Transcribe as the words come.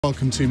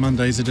Welcome to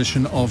Monday's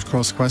edition of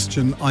Cross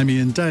Question. I'm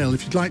Iain Dale.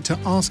 If you'd like to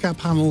ask our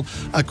panel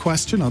a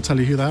question, I'll tell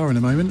you who they are in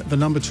a moment. The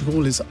number to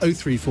call is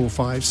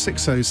 0345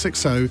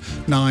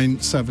 6060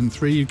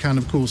 973. You can,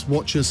 of course,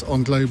 watch us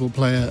on Global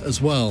Player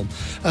as well.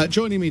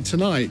 Joining me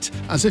tonight,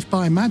 as if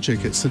by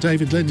magic, it's Sir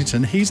David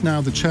Lidington. He's now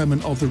the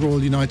chairman of the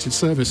Royal United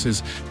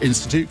Services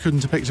Institute.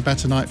 Couldn't have picked a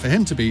better night for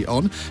him to be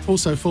on.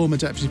 Also, former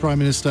Deputy Prime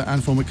Minister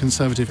and former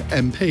Conservative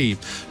MP.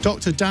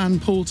 Dr.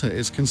 Dan Poulter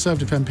is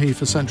Conservative MP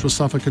for Central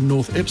Suffolk and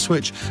North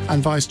Ipswich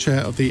and Vice Chair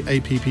of the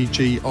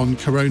APPG on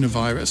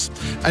coronavirus.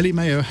 Ellie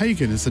Mae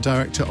O'Hagan is the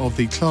Director of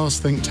the Class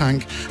think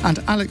tank, and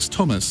Alex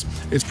Thomas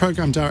is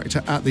Programme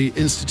Director at the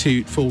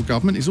Institute for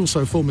Government. He's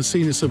also a former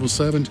senior civil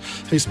servant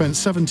who spent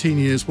 17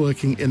 years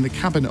working in the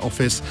Cabinet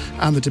Office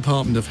and the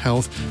Department of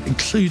Health,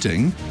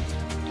 including,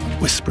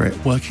 whisper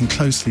it, working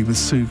closely with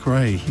Sue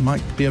Gray. He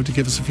might be able to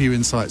give us a few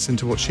insights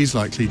into what she's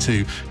likely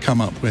to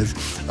come up with,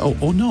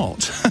 or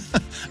not.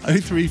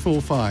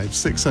 0345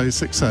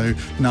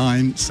 6060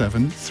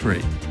 973.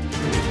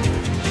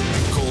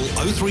 Call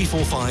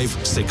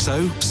 0345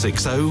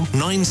 6060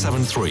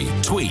 973.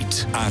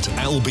 Tweet at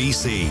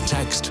LBC.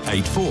 Text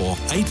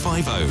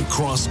 84850.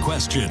 Cross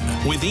Question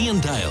with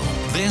Iain Dale.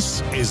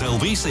 This is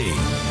LBC.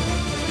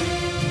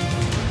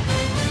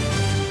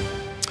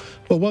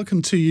 Well,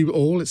 welcome to you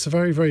all. It's a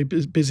very, very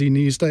busy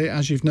news day,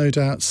 as you've no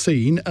doubt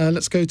seen.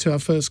 Let's go to our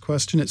first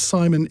question. It's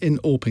Simon in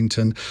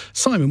Orpington.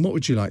 Simon, what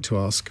would you like to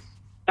ask?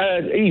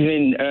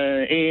 Evening,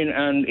 Iain,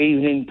 and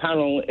evening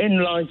panel.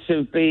 In light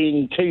of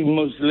being too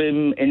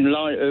Muslim, in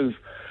light of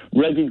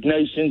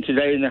resignation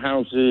today in the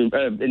House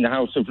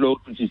of Lords,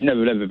 which has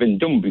never ever been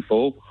done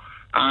before,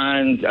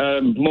 and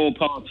more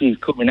parties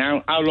coming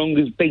out, how long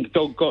has Big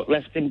Dog got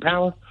left in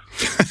power?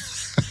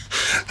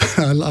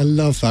 I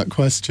love that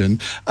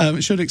question.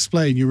 It should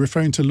explain, you're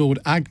referring to Lord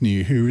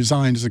Agnew, who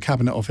resigned as a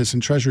Cabinet Office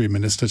and Treasury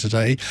Minister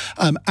today,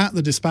 at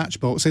the dispatch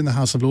box in the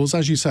House of Lords.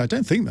 As you say, I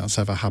don't think that's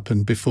ever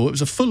happened before. It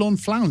was a full-on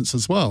flounce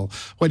as well.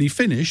 When he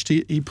finished,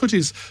 he put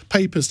his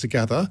papers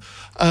together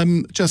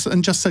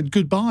just said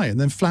goodbye and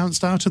then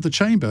flounced out of the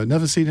chamber.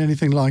 Never seen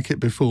anything like it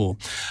before.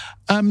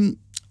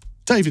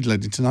 David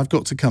Lidington, I've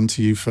got to come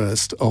to you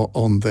first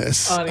on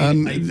this. I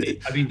mean,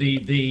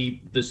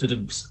 the sort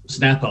of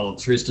snap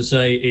answer is to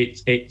say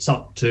it's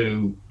up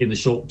to, in the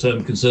short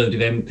term,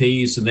 Conservative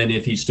MPs, and then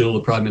if he's still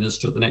the Prime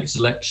Minister at the next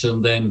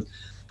election, then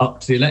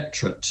up to the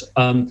electorate.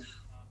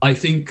 I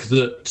think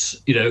that,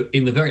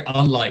 in the very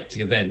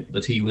unlikely event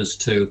that he was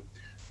to,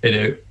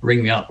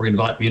 ring me up or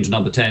invite me into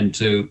number 10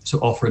 to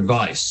offer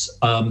advice,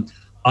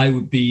 I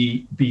would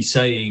be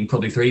saying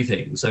probably three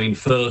things. I mean,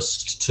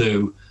 first,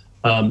 to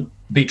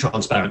be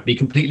transparent, be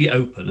completely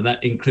open, and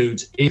that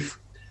includes if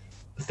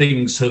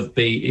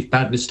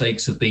bad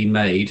mistakes have been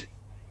made,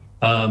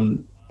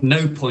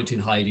 no point in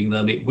hiding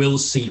them. It will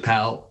seep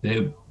out.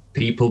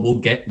 People will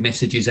get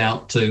messages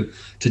out to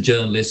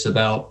journalists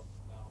about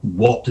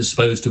what is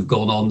supposed to have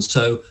gone on.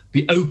 So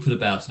be open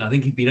about it. And I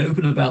think he'd been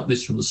open about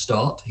this from the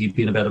start. He'd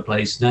be in a better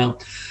place now.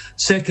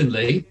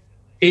 Secondly,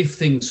 if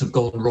things have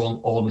gone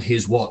wrong on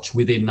his watch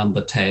within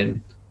number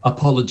 10,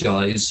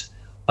 apologise,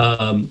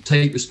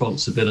 take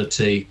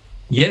responsibility.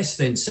 Yes,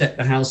 then set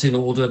the House in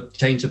order,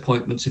 change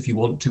appointments if you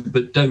want to,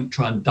 but don't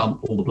try and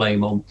dump all the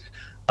blame on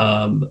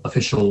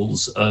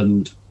officials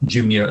and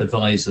junior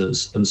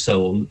advisors and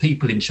so on.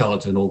 People in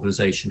charge of an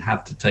organisation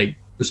have to take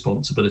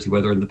responsibility,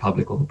 whether in the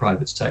public or the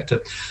private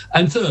sector.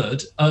 And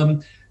third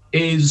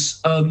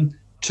is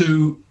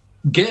to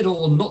get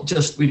on not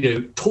just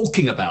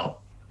talking about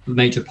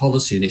major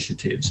policy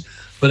initiatives,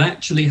 but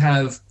actually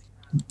have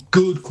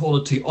good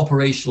quality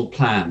operational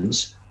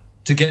plans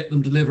to get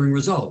them delivering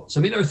results.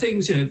 I mean, there are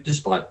things,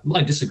 despite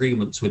my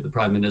disagreements with the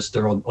Prime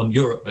Minister on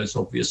Europe, most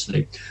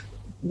obviously,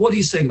 what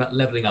he's saying about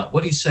levelling up,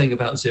 what he's saying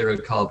about zero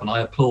carbon,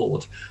 I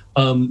applaud.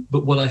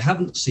 But what I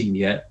haven't seen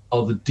yet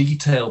are the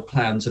detailed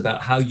plans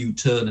about how you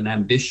turn an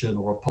ambition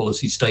or a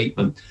policy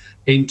statement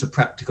into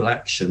practical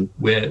action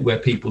where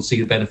people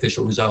see the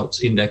beneficial results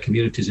in their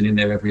communities and in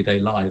their everyday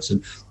lives.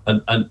 And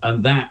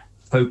that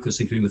focus,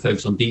 including the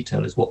focus on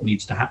detail, is what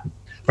needs to happen.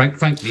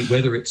 Frankly,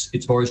 whether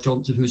it's Boris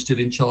Johnson who's still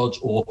in charge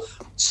or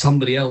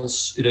somebody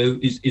else,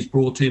 is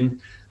brought in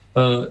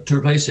to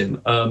replace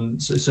him.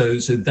 So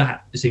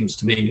that seems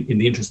to me, in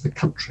the interest of the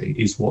country,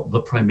 is what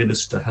the Prime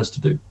Minister has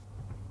to do.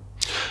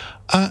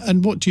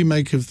 And what do you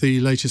make of the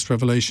latest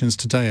revelations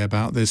today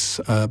about this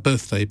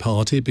birthday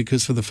party?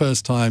 Because for the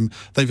first time,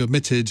 they've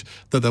admitted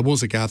that there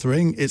was a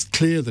gathering. It's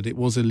clear that it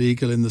was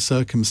illegal in the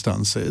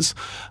circumstances.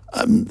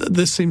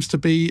 This seems to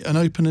be an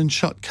open and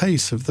shut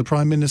case of the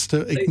Prime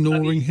Minister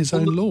ignoring his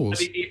own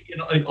laws.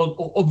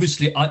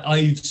 Obviously,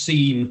 I've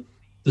seen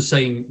the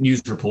same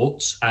news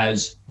reports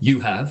as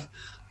you have.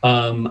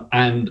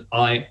 And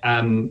I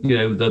am,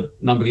 the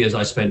number of years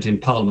I spent in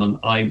Parliament,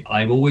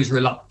 I'm always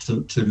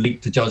reluctant to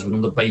leap to judgment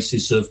on the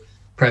basis of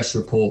press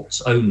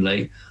reports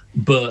only.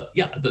 But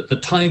yeah,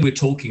 the time we're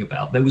talking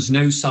about, there was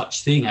no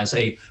such thing as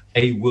a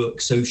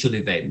work social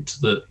event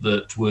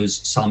that was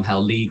somehow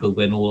legal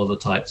when all other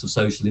types of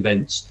social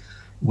events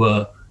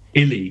were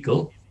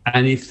illegal.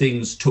 And if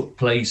things took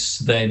place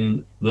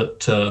then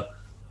that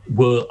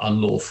were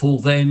unlawful,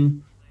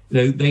 then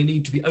they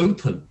need to be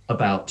open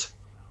about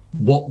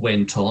what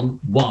went on,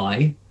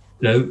 why,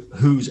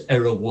 whose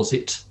error was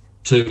it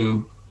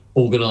to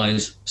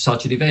organise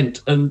such an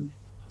event. And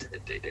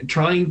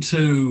trying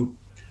to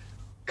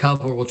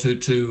cover or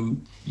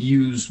to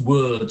use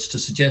words to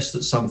suggest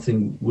that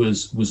something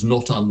was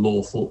not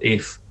unlawful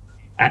if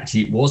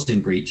actually it was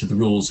in breach of the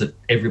rules that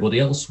everybody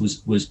else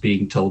was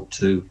being told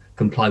to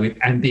comply with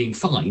and being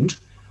fined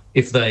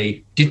if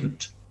they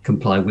didn't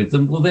comply with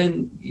them, well,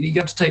 then you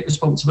have to take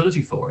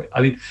responsibility for it.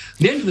 I mean, at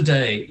the end of the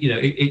day,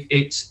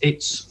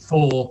 it's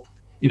for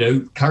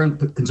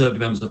current Conservative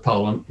members of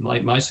Parliament,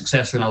 my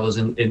successor and others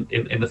in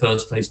the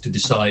first place, to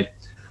decide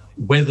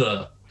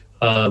whether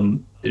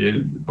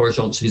Boris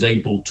Johnson is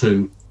able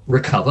to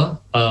recover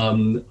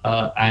and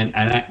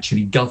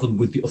actually govern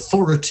with the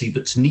authority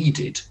that's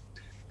needed.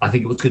 I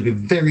think it was going to be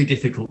a very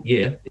difficult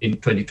year in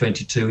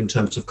 2022 in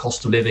terms of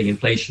cost of living,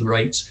 inflation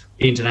rates,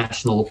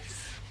 international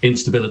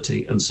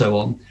instability, and so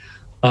on,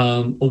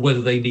 or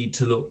whether they need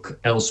to look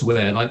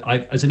elsewhere. And I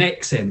as an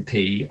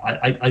ex-MP,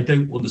 I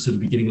don't want to sort of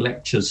be giving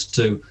lectures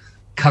to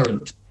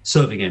current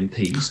serving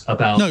MPs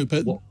about. No,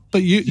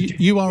 but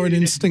you are an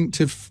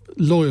instinctive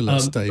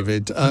loyalist,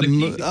 David.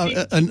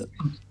 The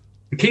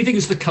key thing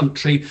is the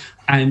country,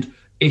 and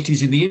it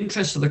is in the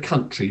interest of the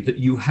country that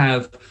you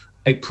have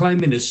a Prime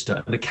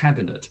Minister and a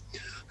Cabinet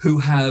who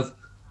have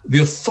the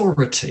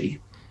authority,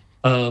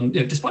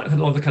 despite a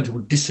lot of the country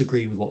will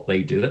disagree with what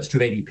they do, that's true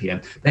of any PM,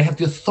 they have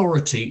the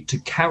authority to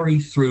carry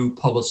through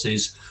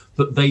policies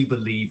that they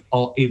believe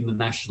are in the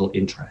national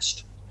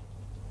interest.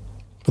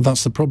 But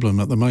that's the problem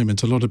at the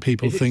moment. A lot of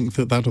people think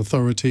that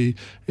authority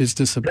is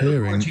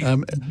disappearing.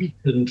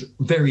 Weakened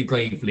very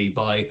gravely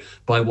by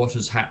what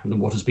has happened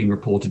and what has been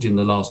reported in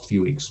the last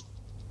few weeks.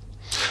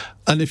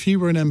 And if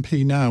you were an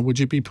MP now, would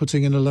you be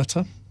putting in a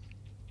letter?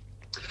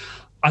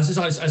 As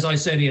I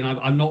said, Ian,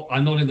 I'm not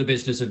in the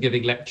business of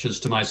giving lectures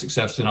to my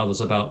successor and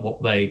others about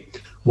what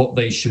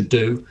they should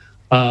do.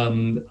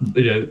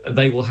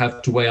 They will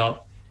have to weigh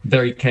up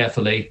very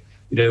carefully,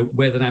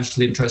 where the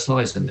national interest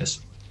lies in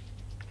this.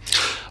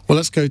 Well,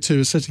 let's go to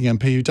a sitting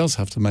MP who does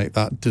have to make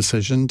that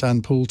decision,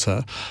 Dan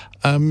Poulter.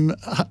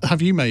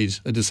 Have you made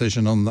a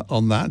decision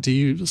on that? Do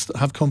you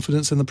have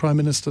confidence in the Prime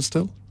Minister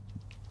still?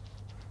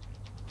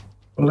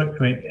 Well,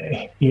 look, I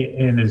mean,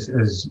 Ian,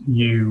 as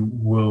you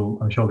will,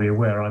 I'm sure, be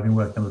aware, I've been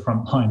working on the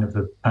front line of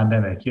the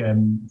pandemic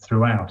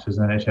throughout as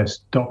an NHS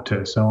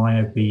doctor. So I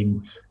have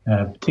been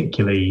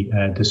particularly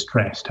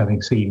distressed,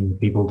 having seen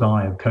people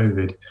die of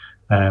COVID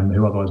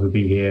who otherwise would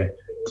be here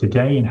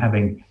today, and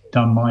having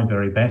done my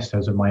very best,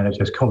 as of my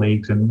NHS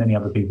colleagues and many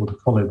other people, to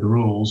follow the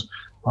rules.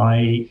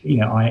 I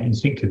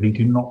instinctively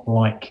do not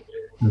like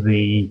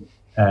the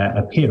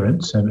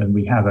appearance, and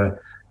we have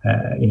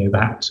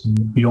perhaps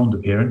beyond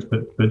appearance,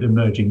 but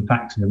emerging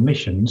facts and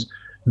admissions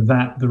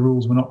that the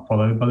rules were not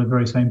followed by the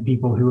very same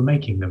people who were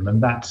making them,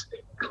 and that's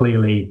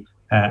clearly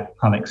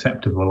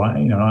unacceptable.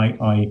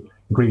 I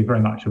agree very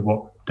much with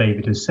what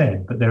David has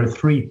said, but there are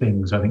three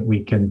things I think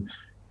we can.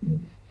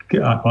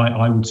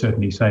 I would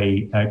certainly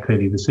say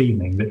clearly this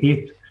evening that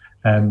if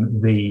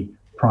the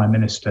Prime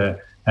Minister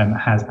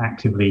has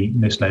actively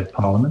misled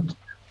Parliament,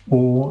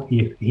 or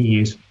if he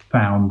is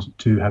found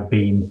to have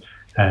been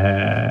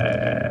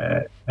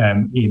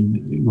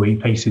where he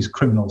faces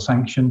criminal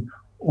sanction,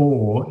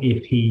 or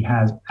if he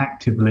has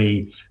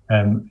actively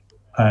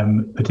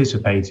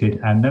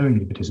participated and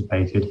knowingly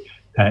participated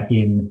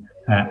in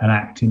an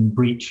act in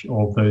breach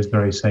of those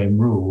very same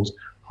rules,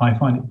 I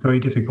find it very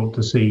difficult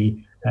to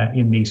see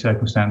in these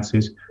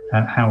circumstances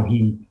how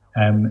he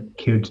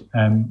could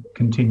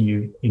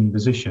continue in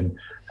position.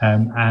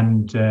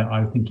 And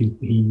I think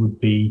he would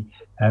be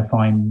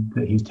find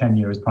that his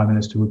tenure as Prime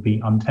Minister would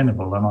be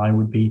untenable. And I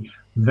would be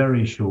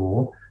very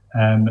sure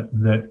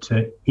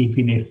that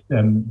even if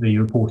the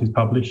report is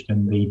published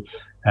and the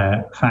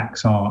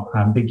facts are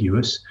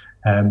ambiguous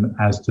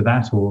as to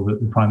that, or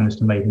that the Prime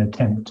Minister made an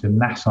attempt to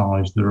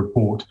massage the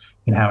report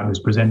in how it was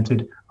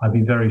presented, I'd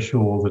be very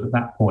sure that at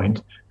that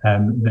point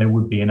there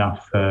would be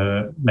enough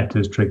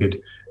letters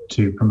triggered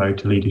to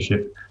promote a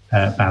leadership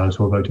ballot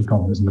or vote of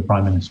confidence in the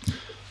Prime Minister.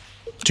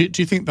 Do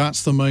you think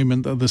that's the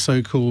moment that the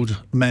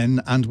so-called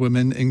men and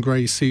women in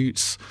grey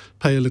suits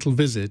pay a little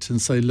visit and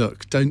say,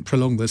 look, don't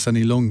prolong this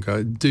any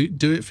longer,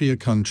 do it for your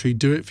country,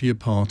 do it for your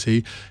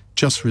party,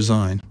 just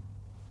resign?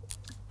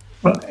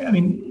 Well, I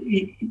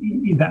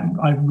mean, that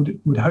I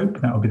would hope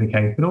that would be the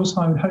case, but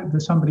also I would hope that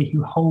somebody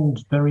who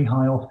holds very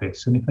high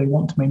office, and if they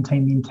want to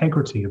maintain the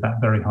integrity of that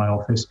very high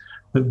office,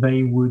 that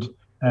they would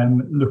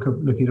look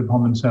it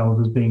upon themselves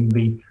as being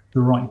the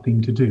right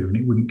thing to do, and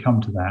it wouldn't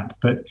come to that.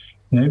 But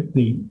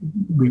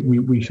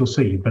we shall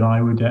see. But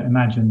I would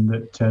imagine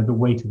that the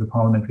weight of the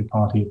parliamentary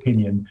party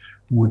opinion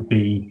would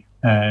be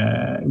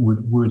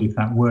would if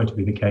that were to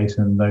be the case,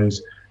 and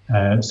those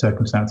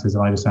circumstances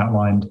I just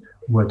outlined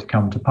were to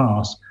come to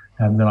pass,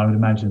 then I would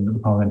imagine that the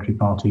parliamentary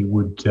party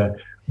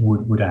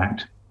would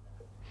act.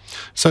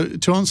 So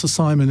to answer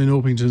Simon in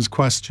Orpington's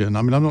question,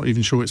 I mean, I'm not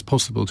even sure it's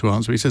possible to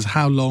answer. He says,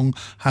 how long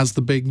has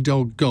the big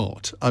dog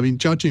got? I mean,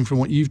 judging from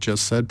what you've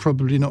just said,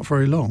 probably not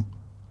very long.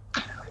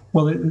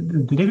 Well, the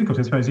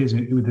difficulty, I suppose, is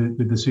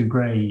with the Sue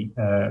Gray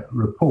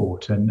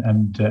report,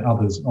 and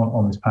others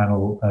on this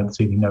panel this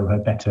evening know her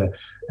better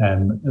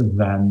than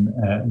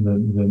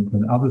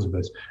others of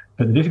us.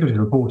 But the difficulty of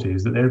the report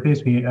is that there appears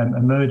to be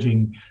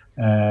emerging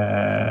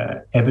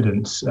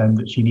evidence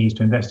that she needs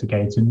to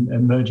investigate, and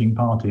emerging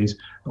parties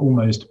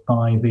almost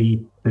by the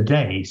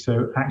day.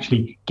 So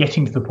actually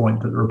getting to the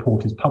point that the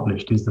report is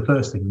published is the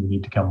first thing we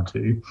need to come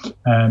to.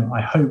 I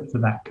hope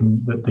that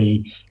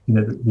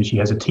she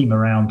has a team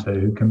around her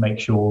who can make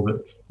sure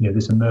that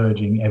this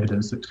emerging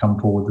evidence that's come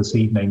forward this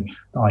evening,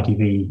 the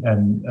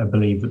ITV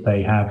believe that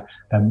they have,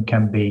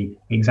 can be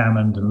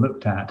examined and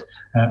looked at,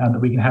 and that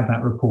we can have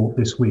that report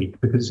this week,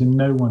 because it's in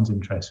no one's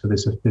interest for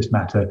this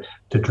matter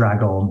to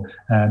drag on,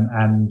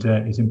 and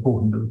it's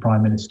important that the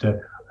Prime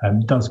Minister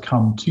does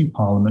come to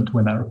Parliament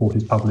when that report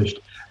is published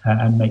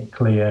and make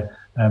clear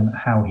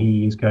how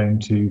he is going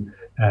to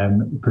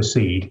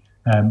proceed,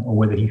 or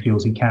whether he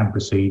feels he can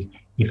proceed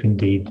if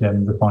indeed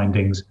the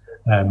findings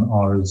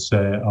are as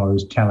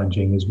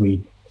challenging as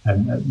we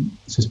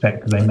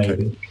suspect that they may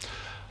be.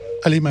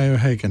 Ellie Mae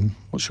O'Hagan,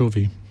 what's your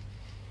view?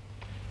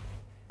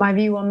 My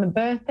view on the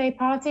birthday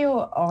party,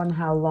 or on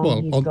how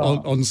long he's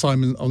got? on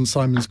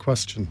Simon's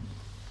question.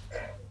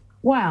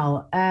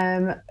 Well,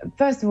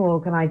 first of all,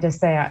 can I just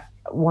say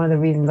one of the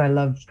reasons I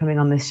love coming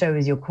on this show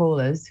is your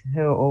callers,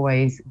 who are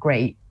always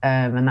great,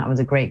 and that was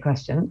a great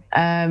question.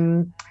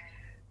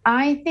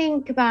 I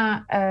think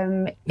that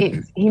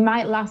he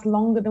might last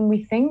longer than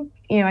we think.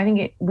 I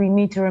think we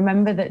need to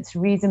remember that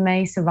Theresa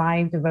May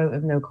survived a vote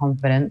of no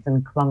confidence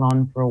and clung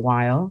on for a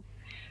while.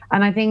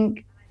 And I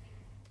think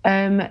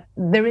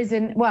there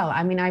isn't,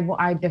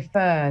 I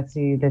defer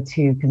to the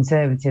two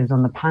Conservatives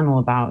on the panel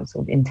about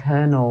sort of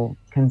internal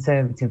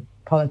Conservative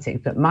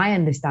politics, but my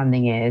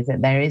understanding is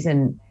that there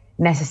isn't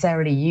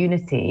necessarily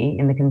unity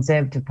in the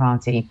Conservative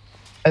Party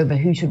over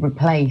who should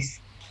replace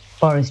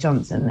Boris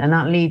Johnson. And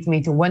that leads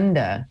me to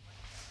wonder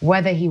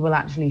whether he will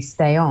actually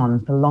stay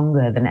on for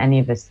longer than any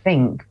of us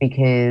think,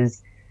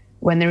 because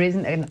when there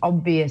isn't an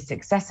obvious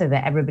successor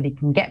that everybody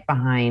can get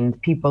behind,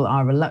 people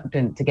are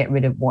reluctant to get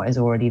rid of what is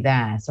already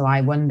there. So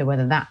I wonder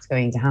whether that's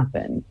going to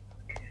happen.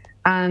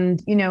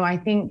 And, I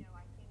think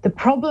the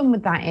problem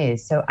with that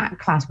is, so at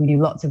class, we do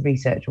lots of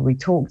research where we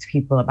talk to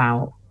people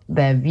about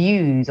their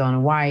views on a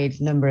wide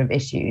number of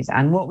issues.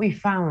 And what we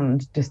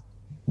found just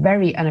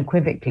very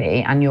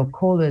unequivocally, and your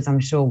callers, I'm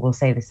sure, will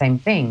say the same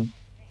thing,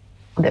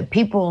 that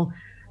people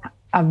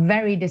are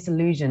very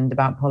disillusioned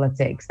about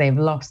politics. They've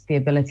lost the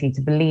ability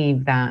to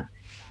believe that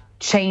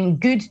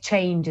good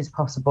change is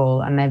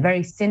possible, and they're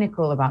very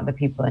cynical about the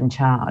people in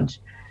charge.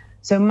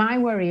 So my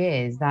worry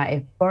is that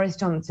if Boris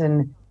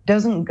Johnson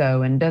doesn't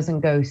go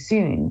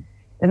soon,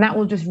 then that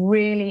will just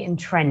really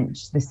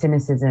entrench the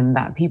cynicism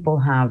that people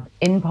have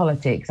in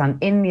politics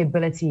and in the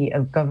ability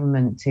of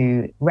government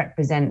to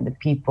represent the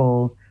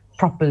people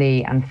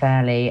properly and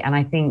fairly. And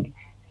I think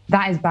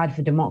that is bad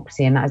for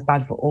democracy, and that is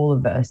bad for all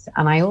of us.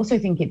 And I also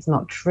think it's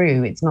not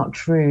true. It's not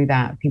true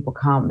that people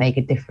can't make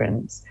a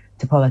difference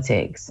to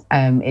politics.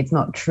 It's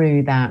not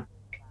true that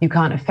you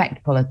can't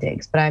affect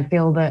politics. But I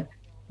feel that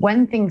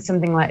when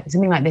something like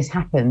this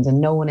happens and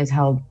no one is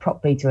held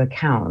properly to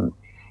account,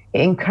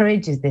 it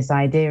encourages this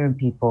idea in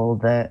people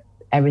that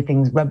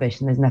everything's rubbish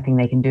and there's nothing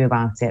they can do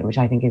about it, which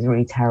I think is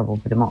really terrible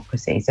for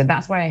democracy. So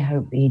that's why I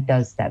hope that he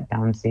does step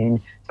down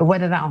soon. But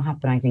whether that'll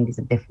happen, I think, is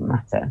a different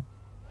matter.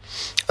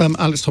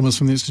 Alex Thomas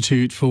from the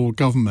Institute for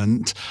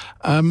Government.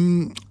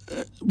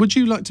 Would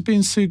you like to be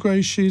in Sue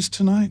Gray's shoes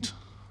tonight?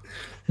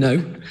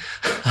 No,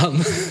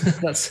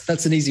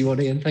 that's an easy one,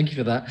 Iain. Thank you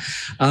for that.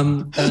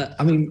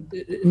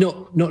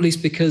 Not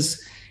least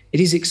because it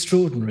is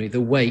extraordinary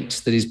the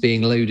weight that is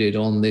being loaded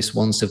on this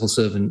one civil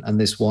servant and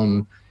this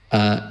one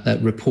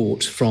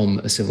report from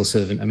a civil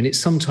servant. I mean, it's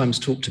sometimes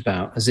talked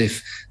about as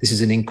if this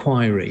is an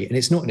inquiry, and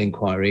it's not an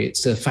inquiry,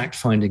 it's a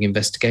fact-finding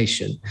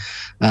investigation.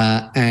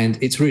 And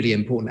it's really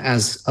important,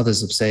 as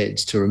others have said,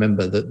 to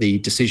remember that the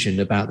decision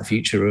about the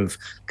future of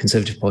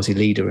Conservative Party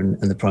leader and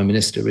the Prime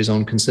Minister is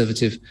on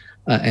Conservative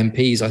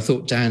MPs. I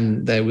thought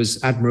Dan there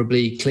was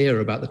admirably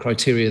clear about the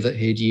criteria that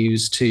he'd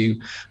used to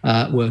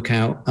work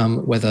out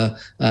whether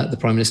the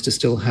Prime Minister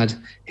still had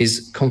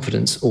his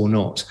confidence or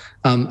not.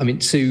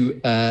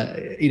 Sue,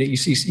 you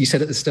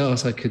said at the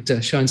start I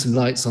could shine some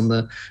lights on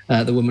the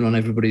woman on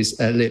everybody's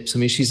lips. I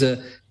mean, she's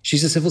a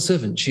civil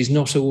servant. She's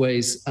not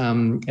always, she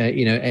hasn't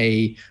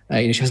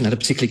had a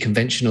particularly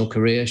conventional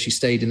career. She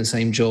stayed in the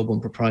same job on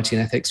propriety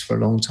and ethics for a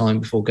long time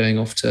before going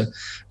off to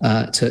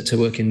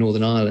work in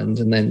Northern Ireland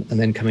and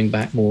then coming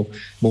back more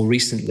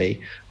recently.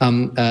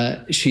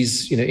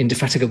 She's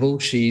indefatigable.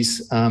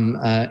 She's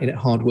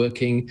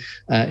hardworking.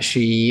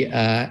 She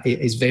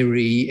is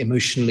very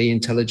emotionally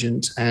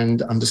intelligent and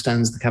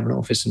understands the Cabinet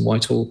Office in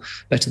Whitehall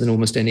better than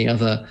almost any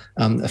other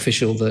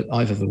official that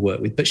I've ever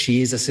worked with. But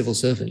she is a civil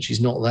servant.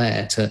 She's not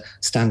there to to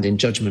stand in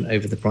judgment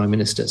over the Prime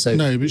Minister. So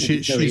no, but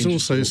she's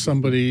also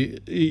somebody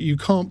you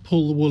can't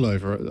pull the wool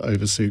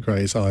over Sue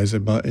Gray's eyes.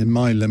 In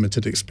my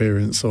limited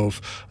experience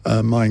of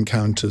my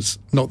encounters,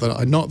 not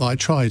that I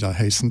tried, I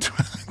hasten to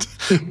add.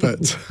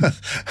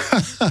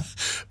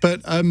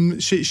 but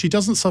she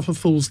doesn't suffer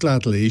fools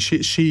gladly.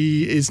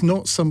 She is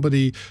not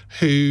somebody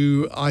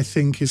who I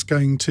think is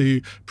going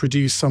to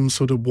produce some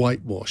sort of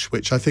whitewash,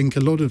 which I think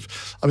the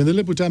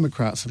Liberal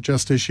Democrats have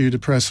just issued a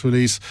press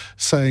release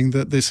saying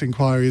that this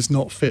inquiry is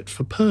not fit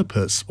for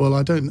purpose.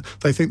 Well,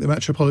 they think the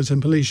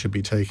Metropolitan Police should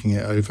be taking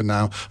it over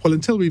now. Well,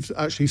 until we've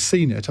actually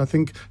seen it, I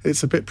think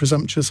it's a bit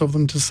presumptuous of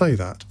them to say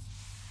that.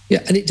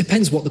 Yeah, and it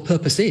depends what the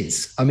purpose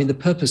is. I mean, the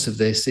purpose of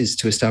this is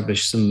to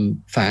establish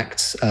some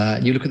facts.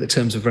 You look at the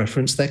terms of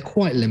reference, they're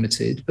quite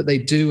limited, but they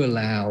do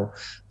allow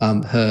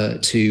her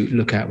to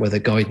look at whether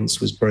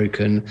guidance was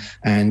broken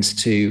and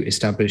to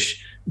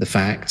establish the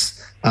facts.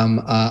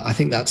 I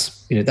think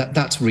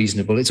that's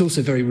reasonable. It's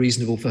also very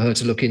reasonable for her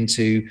to look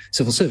into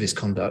civil service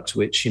conduct,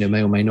 which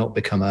may or may not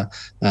become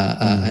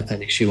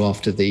an issue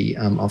after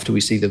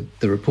we see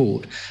the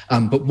report.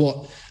 But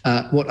what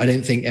I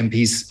don't think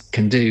MPs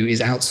can do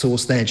is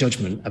outsource their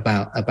judgment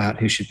about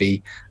who should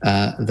be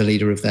the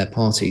leader of their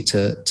party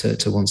to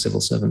one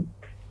civil servant.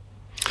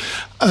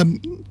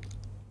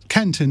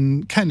 Ken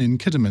in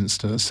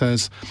Kidderminster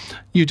says,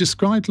 you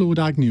described Lord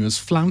Agnew as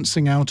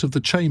flouncing out of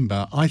the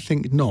chamber. I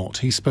think not.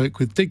 He spoke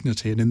with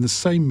dignity and in the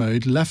same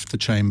mode left the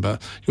chamber.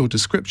 Your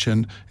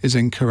description is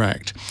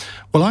incorrect.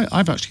 Well,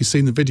 I've actually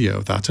seen the video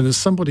of that, and as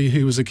somebody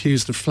who was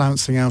accused of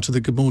flouncing out of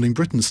the Good Morning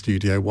Britain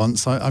studio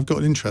once, I've got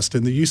an interest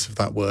in the use of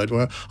that word,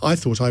 where I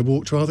thought I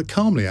walked rather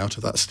calmly out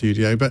of that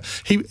studio, but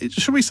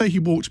should we say he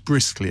walked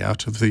briskly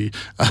out of the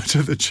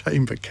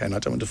chamber, Ken? I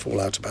don't want to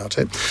fall out about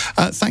it.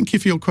 Thank you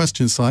for your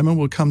question, Simon.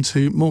 We'll come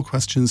to more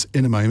questions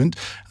in a moment.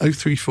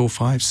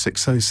 0345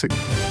 606.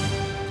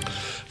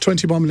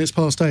 21 minutes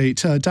past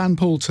 8. Dan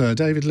Poulter,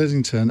 David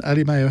Lidington,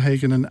 Ellie Mae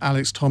O'Hagan and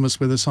Alex Thomas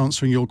with us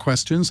answering your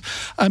questions.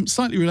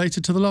 Slightly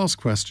related to the last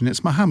question,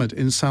 it's Mohammed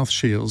in South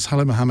Shields.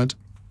 Hello, Mohammed.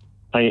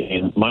 Hi,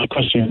 Ian. My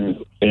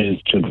question is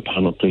to the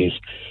panel, please.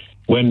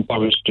 When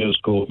Boris is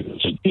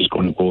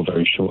going to go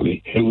very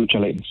shortly, who would you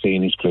like to see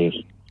in his place?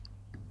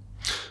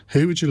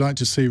 Who would you like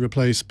to see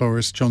replace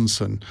Boris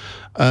Johnson?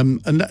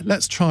 And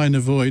let's try and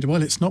avoid,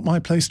 well, it's not my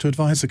place to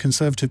advise the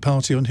Conservative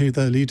Party on who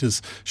their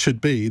leaders should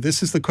be.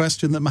 This is the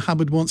question that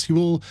Mohammed wants you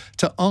all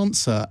to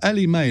answer.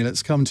 Ellie Mae,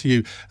 let's come to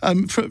you.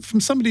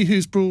 From somebody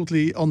who's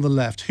broadly on the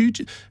left,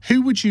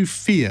 who would you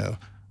fear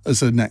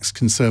as a next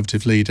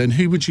Conservative leader, and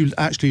who would you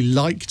actually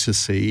like to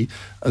see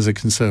as a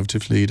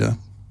Conservative leader?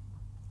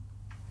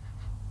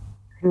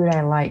 Who would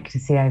I like to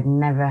see? I've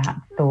never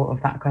thought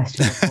of that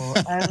question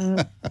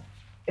before.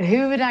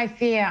 Who would I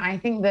fear? I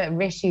think that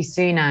Rishi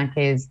Sunak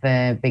is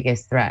the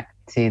biggest threat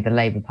to the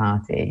Labour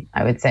Party,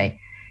 I would say.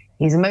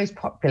 He's the most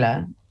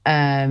popular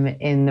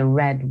in the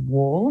red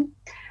wall.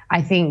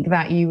 I think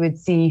that you would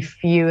see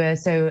fewer.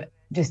 So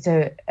just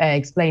to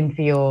explain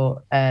for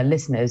your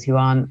listeners who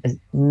aren't as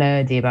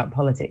nerdy about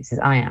politics as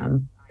I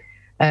am,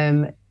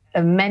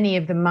 many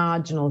of the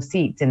marginal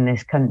seats in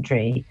this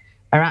country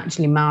are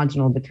actually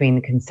marginal between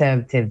the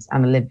Conservatives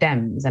and the Lib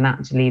Dems. And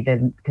actually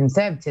the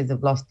Conservatives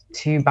have lost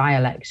 2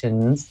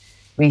 by-elections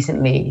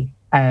recently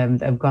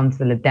that have gone to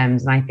the Lib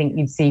Dems. And I think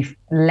you'd see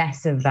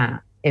less of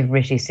that if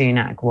Rishi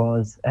Sunak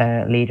was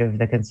leader of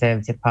the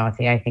Conservative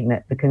Party. I think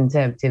that the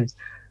Conservatives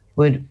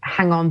would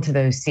hang on to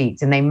those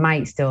seats, and they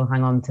might still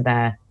hang on to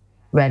their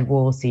red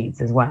wall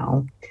seats as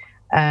well.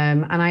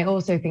 And I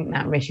also think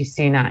that Rishi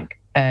Sunak,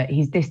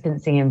 he's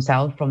distancing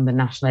himself from the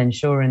national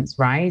insurance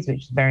rise,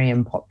 which is very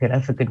unpopular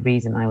for good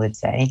reason, I would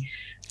say.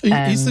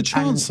 He's the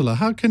Chancellor.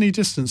 How can he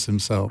distance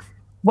himself?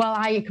 Well,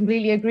 I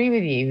completely agree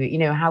with you. You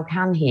know, how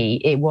can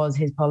he? It was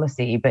his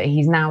policy, but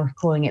he's now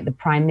calling it the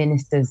Prime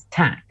Minister's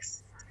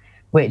tax,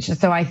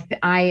 so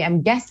I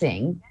am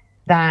guessing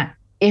that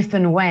if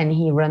and when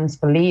he runs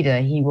for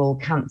leader, he will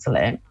cancel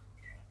it.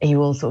 He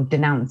will sort of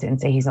denounce it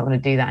and say he's not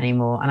going to do that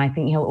anymore. And I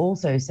think he'll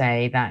also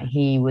say that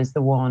he was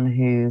the one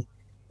who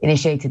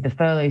initiated the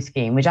furlough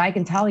scheme, which I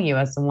can tell you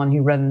as someone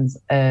who runs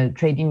a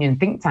trade union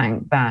think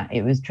tank, that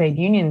it was trade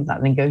unions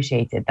that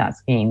negotiated that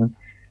scheme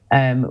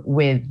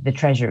with the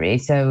Treasury.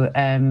 So,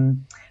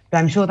 but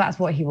I'm sure that's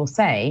what he will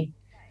say.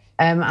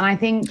 And I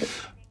think,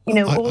 you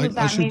know, all of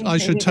that I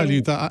should tell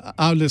you that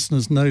our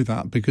listeners know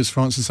that because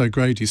Francis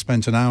O'Grady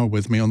spent an hour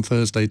with me on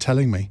Thursday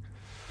telling me.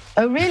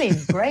 Oh, really?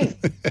 Great.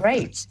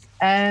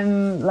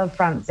 Love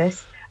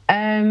Francis.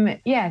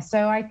 Yeah,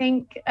 so I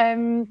think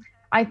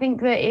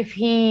that if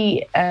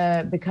he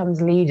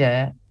becomes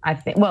leader,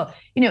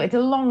 it's a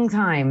long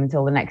time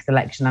until the next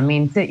election. I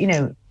mean,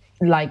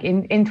 like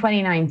in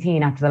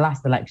 2019, after the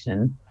last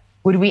election,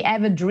 would we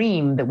ever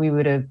dream that we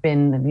would have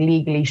been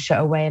legally shut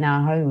away in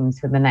our homes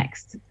for the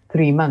next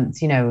 3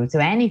 months? You know, so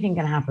anything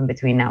can happen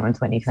between now and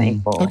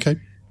 2024. Okay.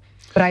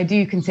 But I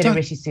do consider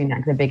Rishi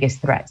Sunak the biggest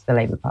threat to the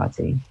Labour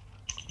Party.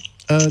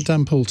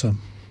 Dan Poulter.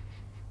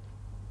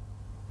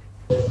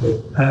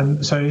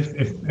 So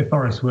if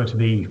Boris were to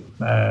be,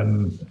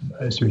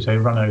 should we say,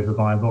 run over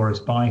by a Boris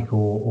bike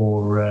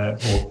or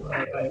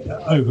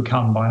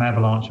overcome by an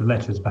avalanche of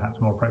letters, perhaps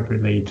more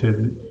appropriately to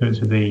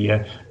the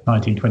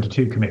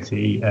 1922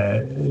 committee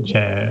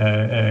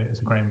chair,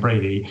 Sir Graham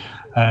Brady,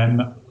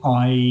 I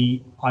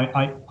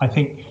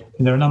think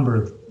there are a number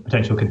of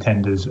potential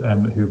contenders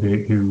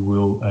who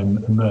will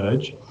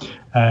emerge.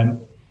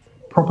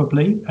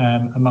 Probably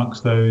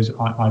amongst those,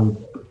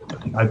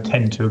 I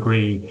tend to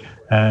agree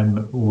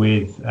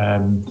with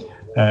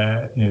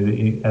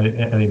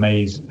Ellie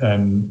Mae's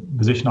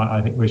position.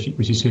 I think Rishi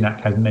Sunak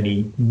has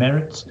many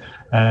merits,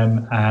 but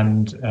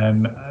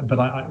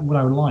what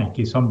I would like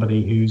is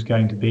somebody who's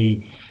going to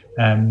be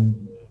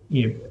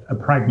a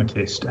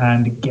pragmatist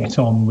and get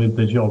on with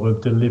the job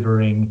of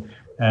delivering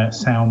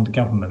sound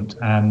government.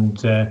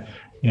 And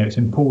it's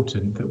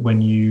important that when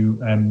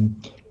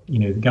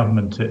the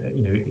government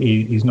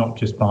is not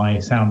just by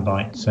sound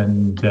bites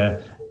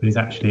but is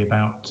actually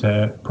about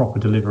proper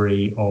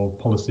delivery of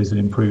policies that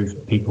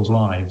improve people's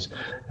lives.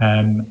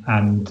 And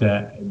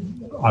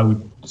I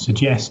would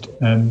suggest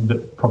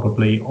that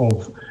probably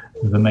of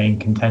the main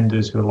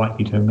contenders who are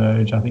likely to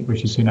emerge, I think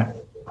Rishi Sunak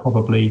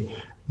probably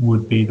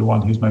would be the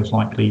one who's most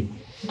likely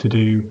to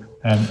do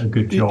a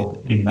good job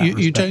in that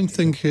respect. You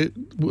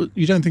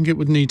don't think it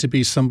would need to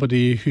be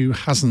somebody who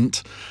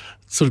hasn't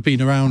sort of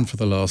been around for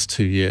the last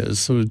 2 years,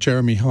 sort of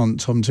Jeremy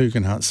Hunt, Tom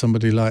Tugendhat,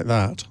 somebody like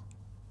that?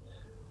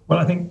 Well,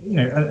 I think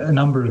a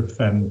number of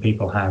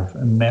people have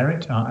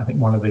merit. I think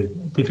one of the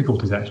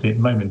difficulties actually at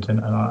the moment,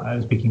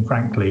 and speaking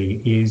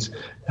frankly, is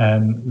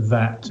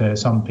that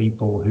some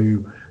people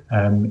who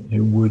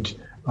would,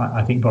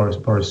 I think Boris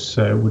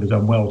would have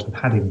done well to have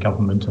had in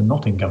government and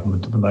not in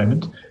government at the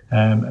moment,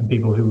 and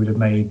people who would have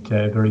made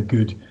very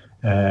good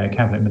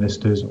cabinet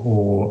ministers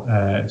or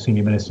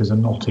senior ministers are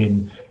not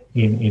in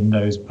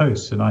those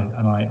posts. And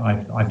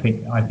I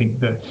think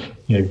that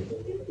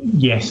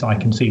yes, I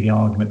can see the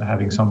argument that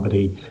having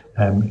somebody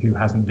who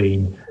hasn't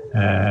been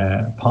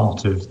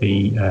part of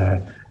the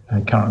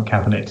current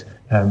cabinet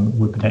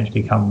would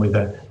potentially come with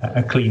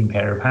a clean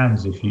pair of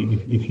hands, if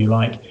you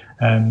like.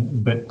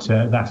 But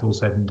that all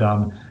said and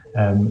done,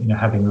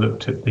 having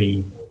looked at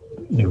the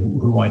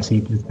who I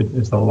see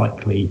as the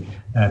likely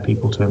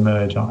people to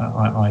emerge,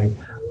 I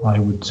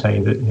would say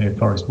that if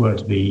Boris were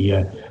to be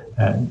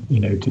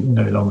to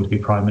no longer to be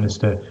Prime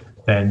Minister,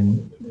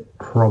 then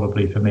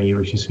probably for me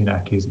Rishi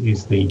Sunak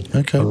is the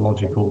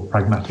logical,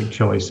 pragmatic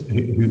choice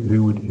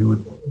who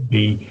would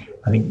be,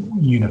 I think,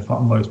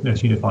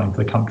 most unifying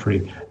for the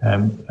country,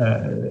 and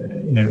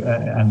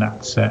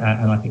that's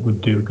and I think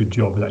would do a good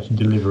job of actually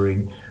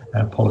delivering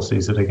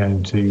policies that are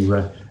going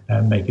to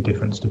make a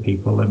difference to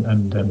people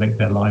and make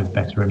their lives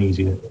better and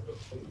easier.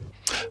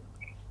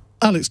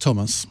 Alex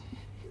Thomas.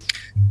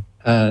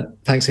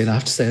 Thanks, Ian. I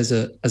have to say,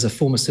 as a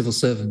former civil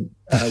servant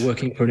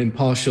working for an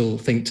impartial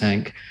think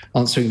tank,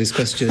 answering this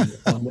question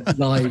on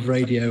live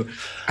radio,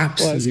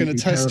 absolutely well, it's going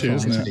to test you,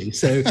 isn't it?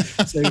 So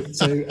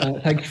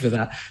thank you for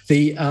that.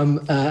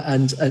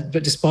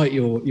 But despite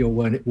your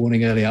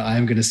warning earlier, I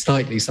am going to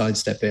slightly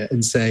sidestep it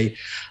and say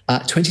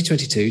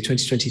 2022,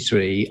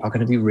 2023 are going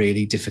to be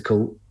really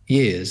difficult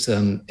years.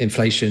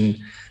 Inflation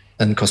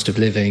and cost of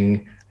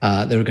living.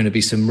 There are going to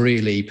be some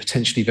really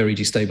potentially very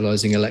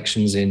destabilising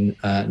elections in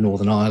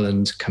Northern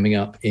Ireland coming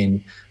up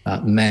in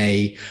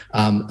May.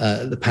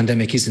 The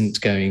pandemic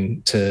isn't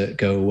going to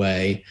go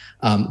away.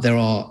 There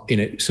are,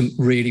 some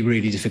really,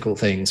 really difficult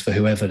things for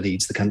whoever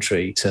leads the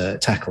country to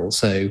tackle.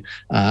 So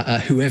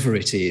whoever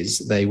it is,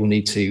 they will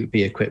need to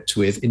be equipped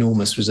with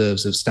enormous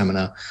reserves of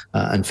stamina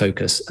and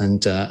focus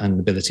and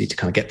ability to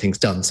kind of get things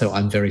done. So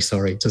I'm very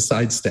sorry to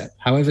sidestep,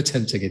 however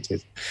tempting it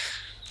is.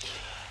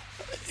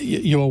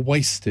 You are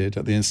wasted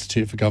at the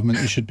Institute for Government.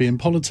 You should be in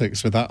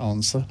politics with that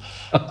answer.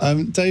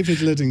 David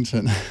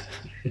Lidington.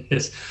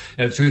 Yes,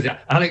 true.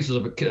 Alex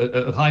was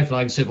a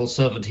high-flying civil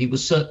servant. He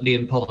was certainly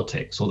in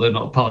politics, although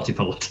not party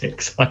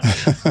politics. I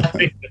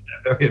think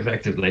very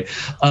effectively.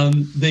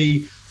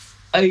 I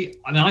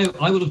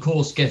will, of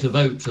course, get a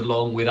vote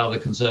along with other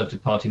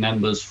Conservative Party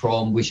members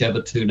from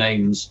whichever two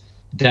names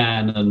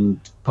Dan and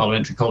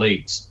parliamentary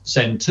colleagues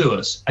send to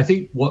us. I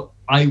think what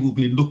I will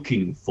be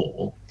looking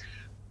for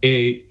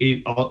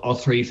are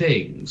three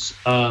things.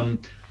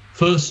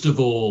 First of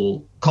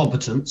all,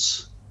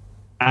 competence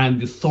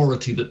and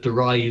authority that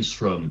derives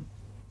from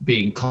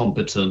being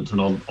competent and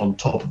on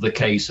top of the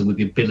case and with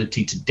the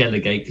ability to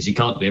delegate, because you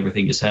can't do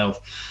everything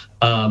yourself,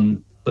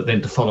 but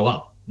then to follow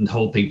up and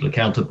hold people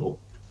accountable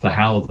for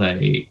how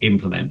they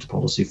implement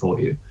policy for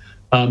you.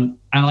 And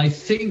I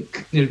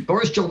think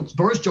Boris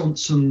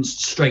Johnson's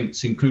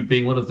strengths include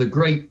being one of the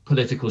great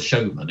political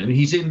showmen, and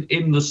he's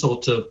in the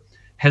sort of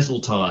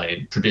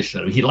Heseltine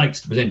tradition. He likes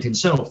to present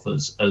himself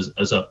as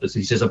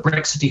he says, a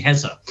Brexity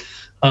Hezza.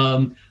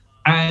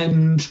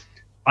 And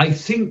I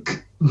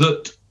think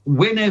that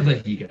whenever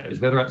he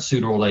goes, whether that's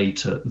sooner or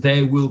later,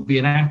 there will be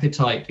an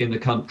appetite in the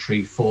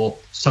country for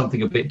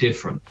something a bit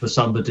different, for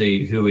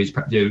somebody who is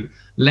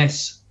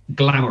less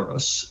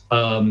glamorous.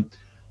 You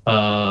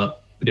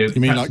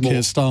mean like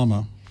Keir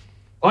Starmer?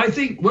 I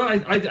think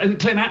Clem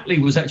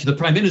Attlee was actually the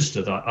Prime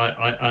Minister that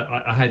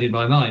I had in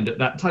my mind at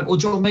that time, or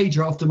John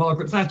Major after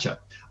Margaret Thatcher.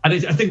 And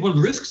I think one of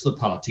the risks of the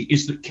party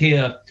is that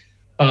Keir,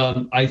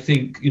 I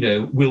think,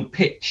 will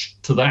pitch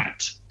to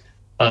that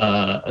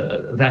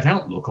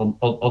outlook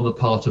on the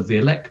part of the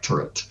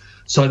electorate.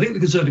 So I think the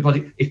Conservative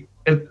Party, if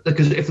the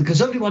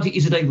Conservative Party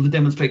isn't able to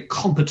demonstrate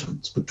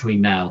competence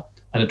between now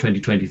and the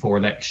 2024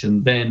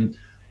 election, then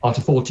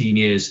after 14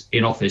 years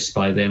in office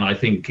by then, I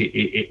think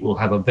it will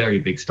have a very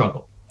big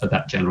struggle at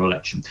that general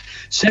election.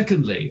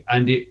 Secondly,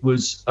 and it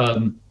was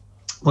one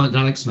that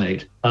Alex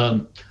made,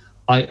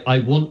 I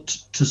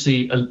want to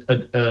see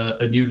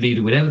a new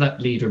leader, whenever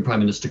that leader and Prime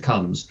Minister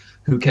comes,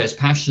 who cares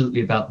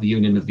passionately about the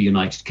union of the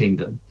United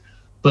Kingdom,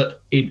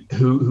 but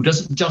who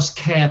doesn't just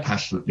care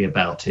passionately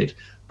about it,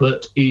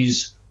 but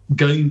is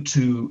going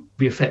to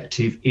be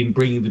effective in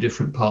bringing the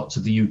different parts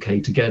of the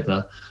UK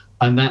together.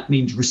 And that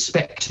means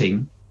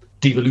respecting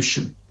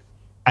devolution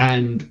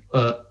and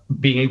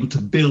being able to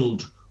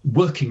build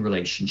working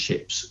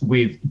relationships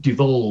with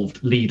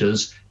devolved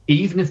leaders,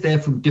 even if they're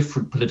from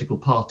different political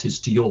parties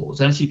to yours.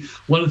 And actually,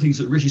 one of the things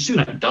that Rishi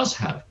Sunak does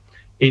have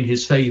in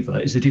his favour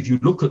is that if you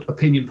look at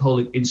opinion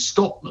polling in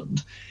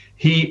Scotland,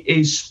 he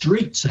is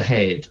streets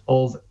ahead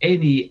of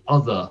any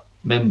other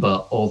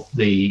member of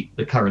the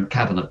current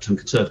cabinet and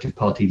Conservative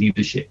Party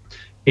leadership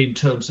in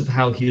terms of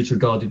how he is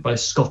regarded by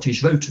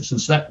Scottish voters.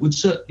 And so that would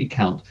certainly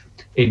count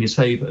in his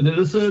favour. And then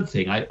the third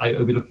thing I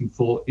would be looking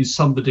for is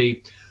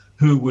somebody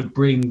who would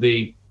bring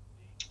the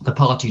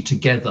party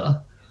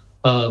together,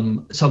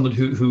 someone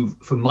who,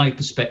 from my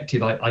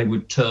perspective, I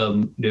would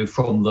term,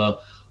 from the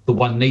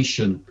One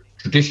Nation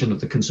tradition of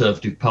the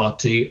Conservative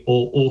Party,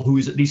 or who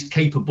is at least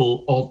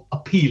capable of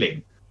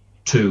appealing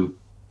to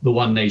the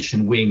One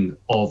Nation wing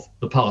of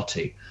the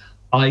party.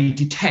 I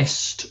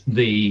detest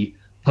the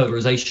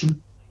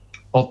polarisation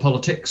of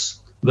politics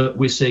that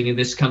we're seeing in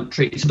this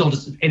country. It's not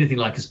anything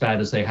like as bad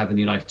as they have in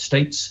the United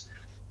States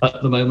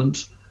at the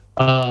moment.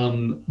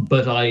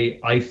 But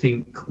I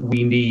think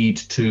we need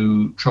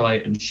to try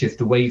and shift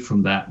away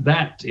from that.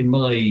 That, in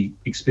my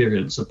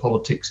experience of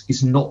politics,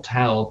 is not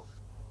how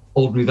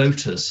ordinary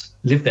voters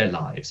live their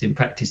lives. In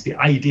practice, the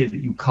idea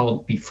that you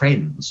can't be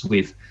friends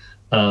with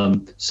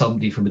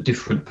somebody from a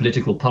different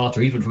political party,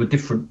 or even from a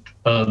different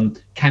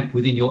camp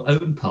within your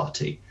own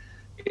party,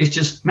 is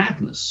just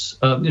madness.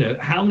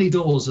 How many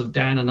doors have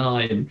Dan and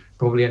I, and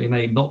probably Ellie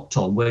Mae, knocked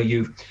on where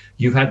you've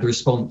had the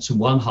response from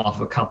one half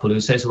of a couple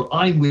who says, well,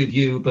 I'm with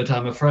you, but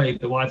I'm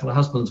afraid the wife or the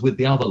husband's with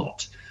the other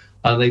lot.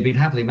 They've been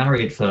happily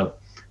married for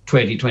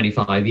 20,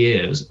 25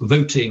 years,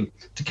 voting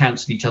to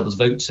cancel each other's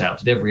votes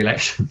out at every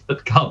election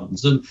that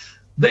comes. And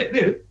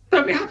they're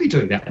perfectly happy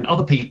doing that. And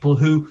other people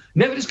who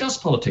never discuss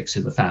politics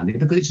in the family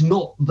because it's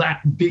not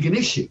that big an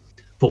issue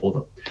for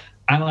them.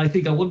 And I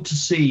think I want to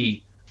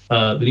see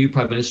the new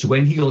Prime Minister,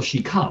 when he or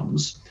she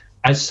comes,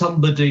 as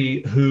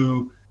somebody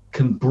who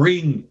can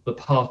bring the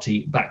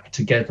party back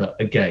together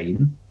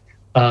again,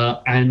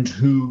 and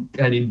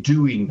in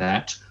doing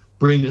that,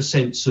 bring a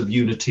sense of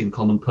unity and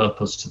common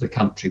purpose to the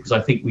country, because I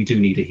think we do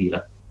need a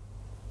healer.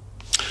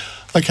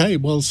 Okay,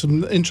 well,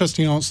 some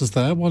interesting answers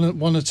there.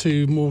 One or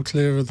two more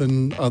clearer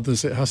than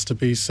others, it has to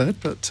be said,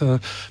 but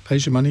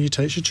pays your money, you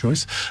take your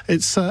choice.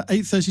 It's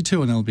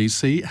 8:32 on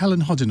LBC.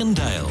 Helen Hodden. Iain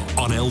Dale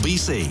on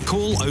LBC.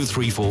 Call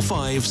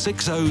 0345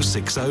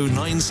 6060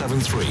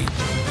 973.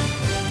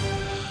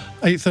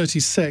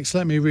 8:36.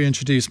 Let me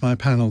reintroduce my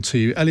panel to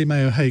you. Ellie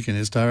Mae O'Hagan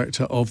is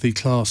director of the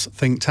Class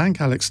think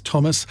tank. Alex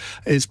Thomas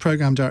is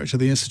programme director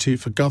of the Institute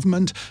for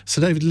Government.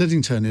 Sir David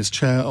Lidington is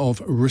chair of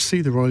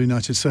RUSI, the Royal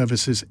United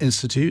Services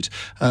Institute,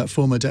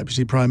 former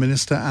Deputy Prime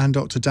Minister, and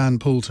Dr Dan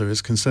Poulter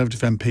is Conservative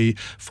MP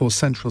for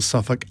Central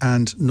Suffolk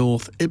and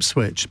North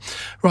Ipswich.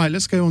 Right,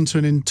 let's go on to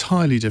an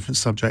entirely different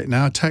subject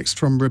now. A text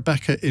from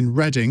Rebecca in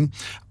Reading.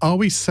 Are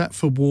we set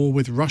for war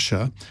with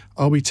Russia?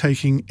 Are we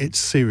taking it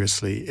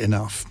seriously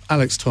enough?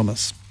 Alex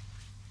Thomas.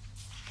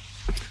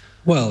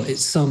 Well,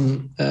 it's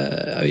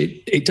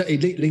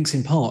it links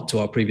in part to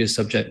our previous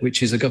subject,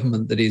 which is a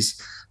government that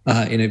is,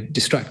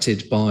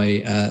 distracted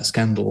by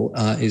scandal,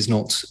 is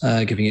not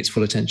giving its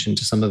full attention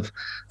to some of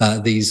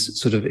these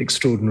sort of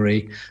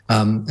extraordinary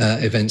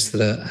events that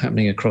are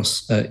happening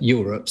across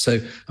Europe. So,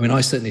 I mean,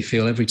 I certainly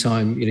feel every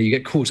time you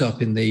get caught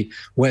up in the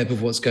web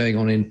of what's going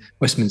on in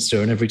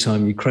Westminster, and every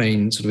time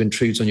Ukraine sort of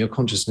intrudes on your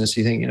consciousness,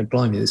 you think,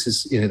 blimey, this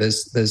is,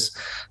 there's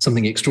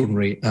something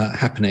extraordinary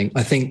happening.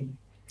 I think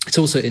it's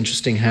also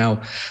interesting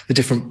how the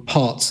different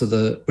parts of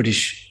the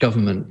British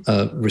government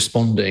are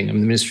responding. I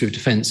mean, the Ministry of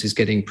Defence is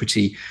getting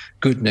pretty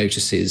good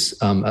notices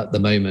at the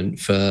moment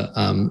for,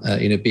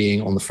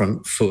 being on the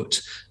front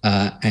foot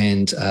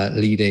and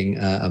leading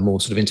a more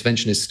sort of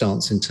interventionist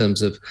stance in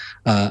terms of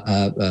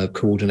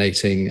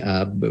coordinating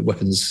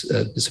weapons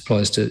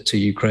supplies to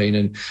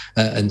Ukraine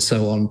and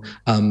so on.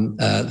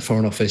 The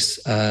Foreign Office,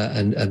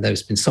 and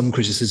there's been some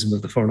criticism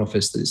of the Foreign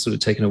Office that it's sort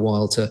of taken a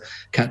while to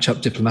catch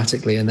up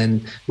diplomatically. And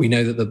then we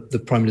know that the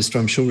Prime Minister,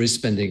 I'm sure, is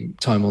spending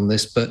time on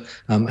this, but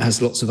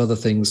has lots of other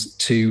things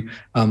to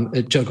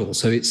juggle.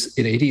 So it's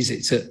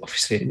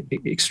obviously an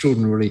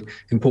extraordinarily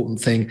important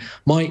thing.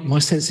 My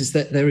sense is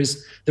that there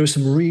are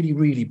some really,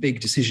 really big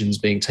decisions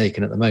being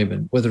taken at the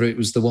moment, whether it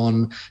was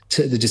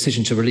the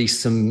decision to release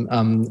some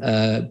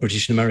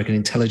British and American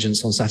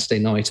intelligence on Saturday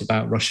night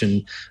about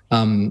Russian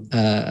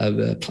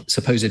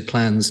supposed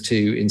plans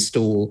to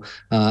install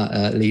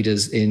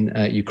leaders in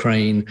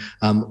Ukraine,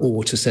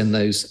 or to send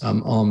those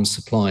arms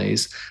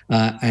supplies.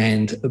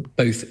 And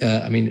both,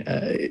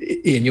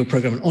 Iain, your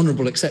programme, an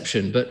honourable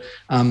exception, but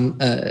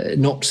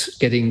not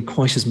getting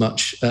quite as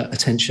much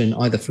attention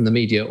either from the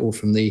media or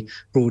from the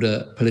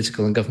broader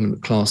political and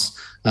government class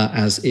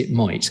as it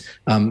might.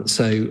 Why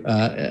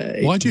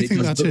do you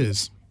think that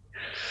is?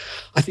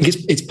 I think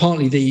it's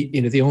partly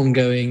the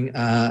ongoing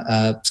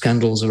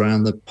scandals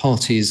around the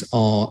parties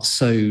are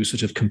so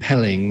sort of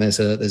compelling. There's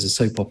a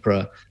soap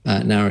opera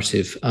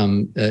narrative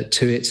to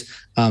it.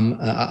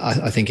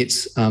 I think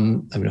it's. I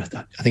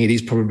think it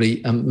is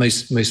probably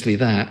mostly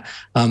that.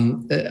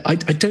 I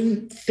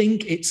don't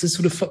think it's a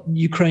sort of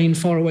Ukraine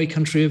faraway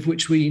country of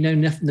which we know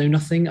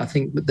nothing. I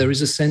think that there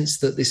is a sense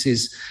that this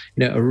is,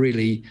 a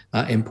really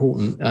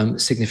important,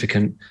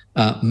 significant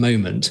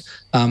moment.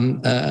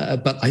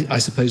 But I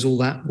suppose all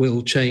that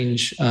will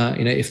change,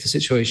 if the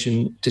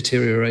situation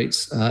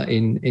deteriorates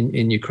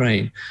in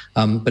Ukraine.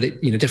 But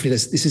definitely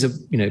this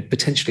is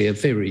potentially a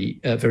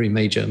very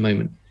major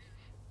moment.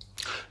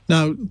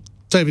 Now,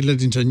 David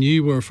Lidington,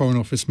 you were a Foreign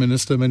Office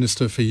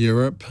Minister for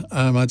Europe.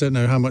 I don't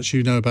know how much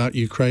you know about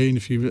Ukraine,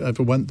 if you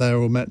ever went there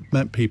or met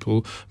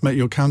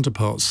your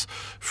counterparts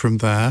from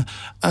there.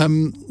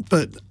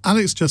 But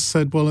Alex just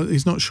said, well,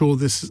 he's not sure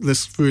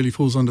this really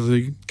falls under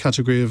the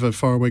category of a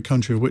faraway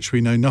country of which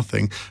we know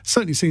nothing. It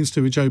certainly seems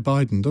to with Joe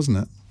Biden, doesn't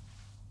it?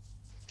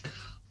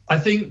 I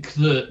think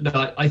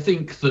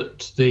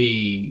that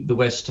the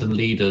Western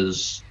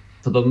leaders,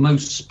 for the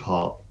most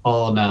part,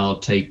 are now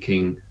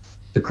taking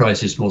the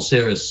crisis more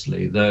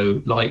seriously,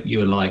 though, like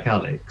you and like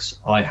Alex,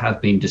 I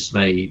have been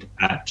dismayed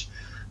at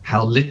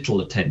how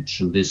little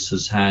attention this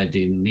has had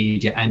in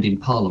media and in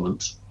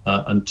Parliament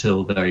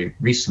until very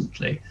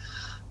recently.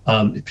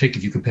 Particularly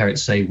if you compare it,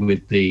 say,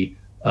 with the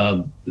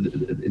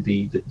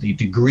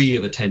degree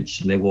of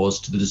attention there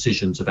was to the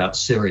decisions about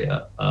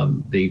Syria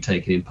being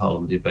taken in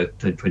Parliament in both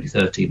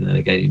 2013 and then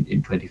again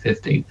in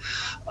 2015.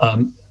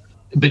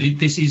 But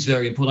this is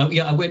very important.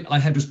 I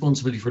had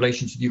responsibility for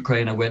relations with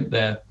Ukraine. I went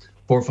there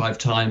 4 or 5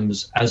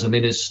 times as a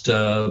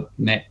minister,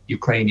 met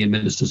Ukrainian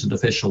ministers and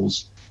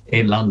officials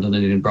in London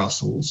and in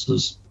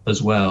Brussels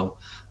as well.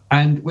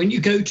 And when you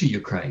go to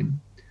Ukraine,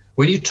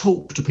 when you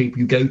talk to people,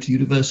 you go to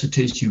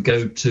universities, you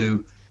go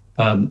to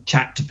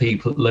chat to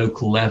people at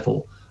local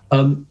level,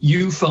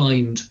 you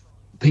find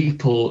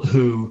people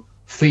who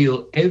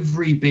feel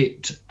every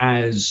bit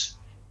as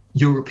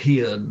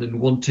European and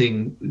want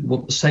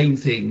the same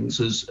things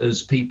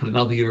as people in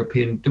other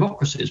European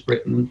democracies,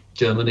 Britain,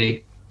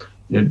 Germany,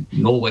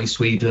 Norway,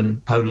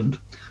 Sweden, Poland.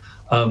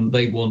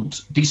 They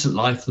want decent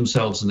life for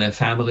themselves and their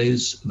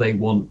families. They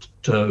want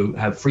to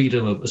have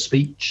freedom of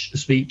speech,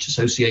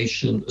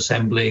 association,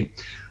 assembly.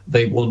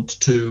 They want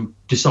to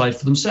decide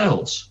for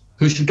themselves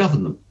who should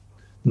govern them,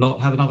 not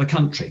have another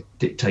country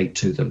dictate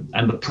to them.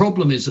 And the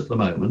problem is at the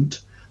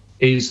moment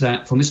is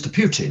that for Mr.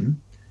 Putin,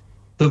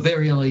 the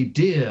very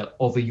idea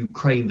of a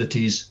Ukraine that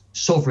is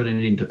sovereign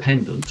and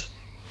independent,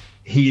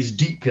 he is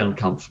deeply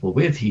uncomfortable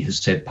with. He has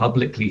said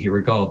publicly he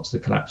regards the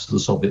collapse of the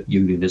Soviet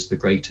Union as the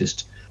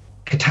greatest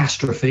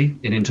catastrophe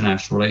in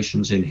international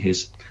relations in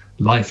his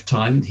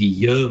lifetime. He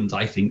yearns,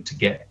 I think, to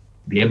get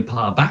the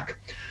empire back.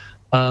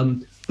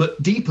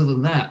 But deeper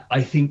than that,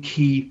 I think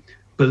he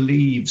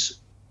believes,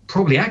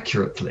 probably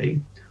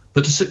accurately,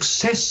 that a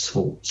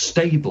successful,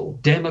 stable,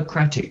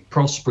 democratic,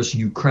 prosperous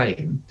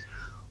Ukraine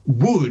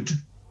would,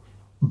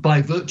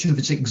 by virtue of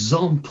its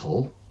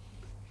example,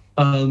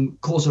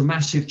 cause a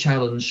massive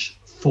challenge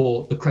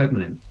for the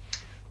Kremlin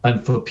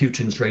and for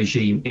Putin's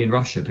regime in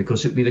Russia,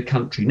 because it would be the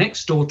country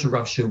next door to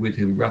Russia with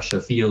whom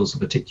Russia feels a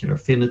particular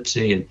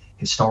affinity and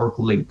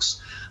historical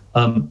links,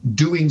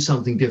 doing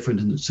something different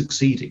and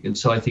succeeding. And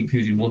so I think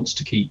Putin wants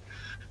to keep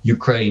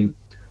Ukraine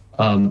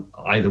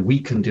either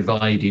weak and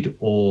divided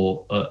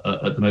or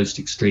at the most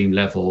extreme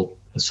level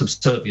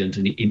subservient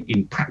and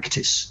in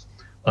practice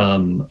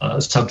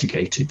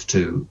subjugated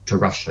to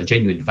Russia, a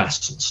genuine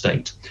vassal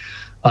state.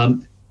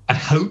 I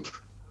hope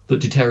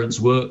that deterrence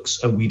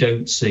works and we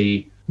don't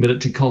see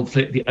military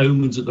conflict. The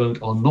omens at the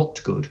moment are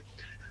not good.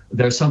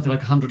 There are something like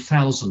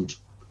 100,000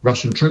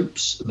 Russian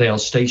troops. They are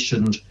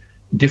stationed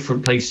in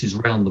different places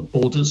around the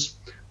borders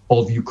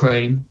of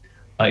Ukraine,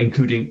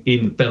 including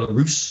in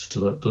Belarus,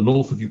 to the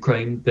north of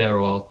Ukraine. There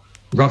are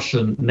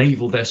Russian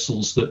naval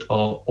vessels that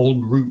are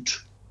en route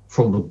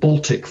from the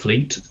Baltic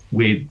Fleet,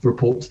 with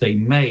reports they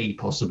may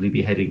possibly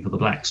be heading for the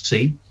Black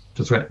Sea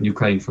to threaten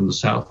Ukraine from the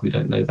south. We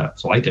don't know that,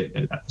 so I don't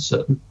know that for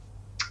certain.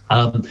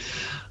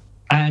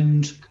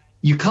 And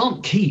you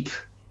can't keep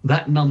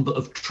that number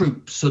of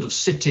troops sort of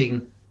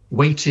sitting,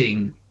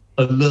 waiting,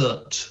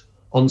 alert,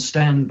 on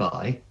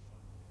standby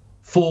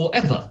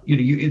forever.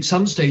 At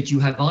some stage you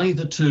have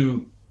either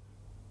to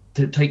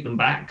take them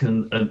back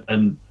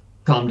and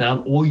calm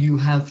down, or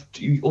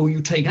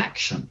you take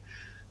action.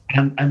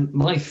 And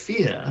my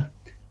fear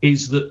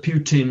is that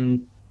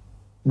Putin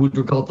would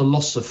regard the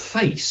loss of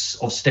face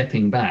of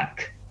stepping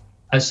back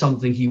as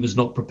something he was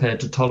not prepared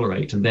to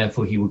tolerate, and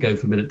therefore he will go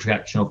for military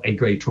action of a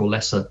greater or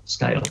lesser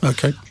scale.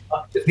 Okay.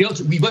 The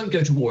answer, we won't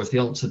go to war, is the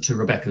answer to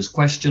Rebecca's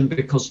question,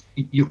 because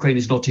Ukraine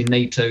is not in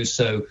NATO,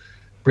 so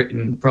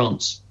Britain,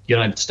 France,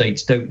 United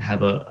States don't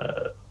have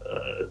a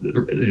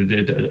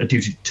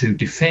duty to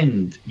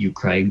defend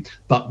Ukraine,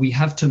 but we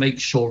have to make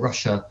sure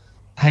Russia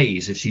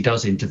pays if she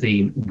does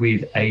intervene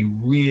with a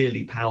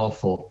really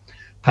powerful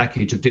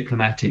package of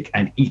diplomatic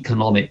and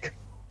economic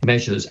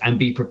measures, and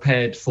be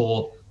prepared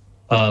for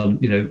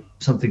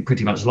something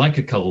pretty much like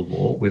a Cold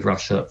War with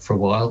Russia for a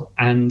while,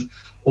 and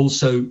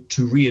also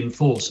to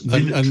reinforce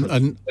military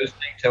and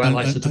NATO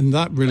allies. And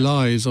that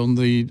relies on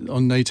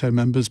NATO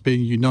members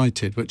being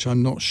united, which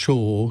I'm not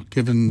sure,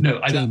 given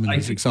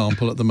Germany's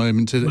example at the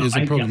moment, is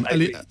a problem.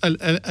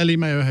 Ellie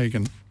Mae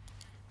O'Hagan.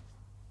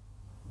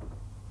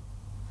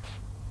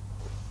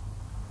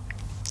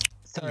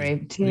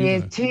 Sorry, 2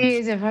 years. 2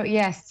 years of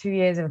 2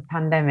 years of a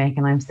pandemic,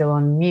 and I'm still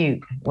on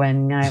mute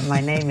when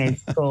my name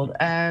is called.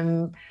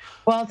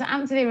 Well, to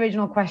answer the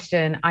original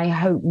question, I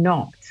hope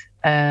not.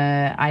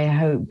 I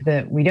hope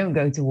that we don't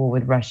go to war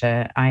with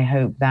Russia. I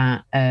hope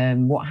that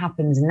what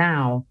happens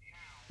now,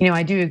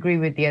 I do agree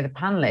with the other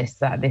panelists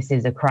that this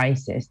is a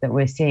crisis that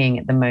we're seeing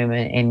at the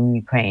moment in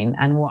Ukraine.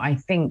 And what I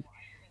think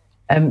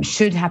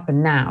should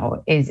happen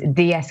now is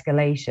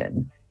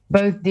de-escalation,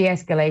 both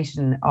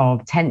de-escalation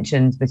of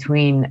tensions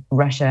between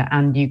Russia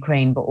and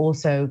Ukraine, but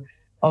also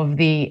of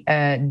the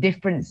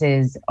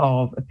differences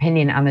of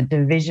opinion and the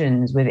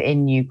divisions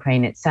within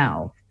Ukraine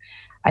itself.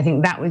 I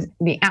think that was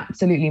the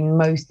absolutely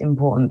most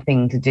important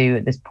thing to do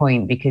at this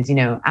point, because,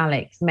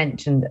 Alex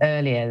mentioned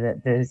earlier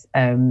that there's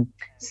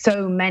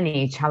so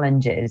many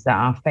challenges that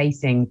are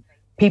facing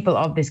people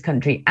of this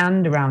country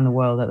and around the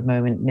world at the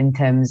moment, in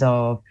terms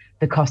of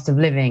the cost of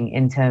living,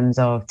 in terms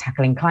of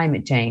tackling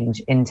climate change,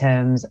 in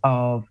terms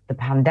of the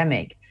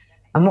pandemic.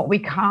 And what we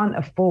can't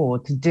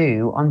afford to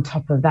do on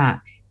top of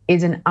that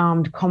is an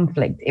armed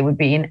conflict. It would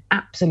be an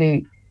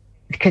absolute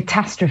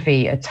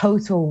catastrophe, a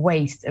total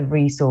waste of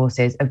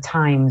resources, of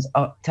time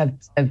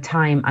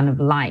and of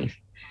life.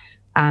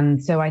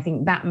 And so I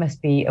think that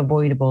must be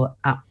avoidable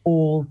at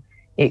all.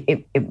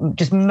 It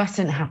just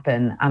mustn't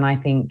happen. And I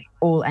think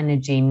all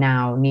energy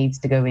now needs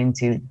to go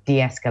into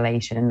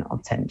de-escalation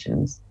of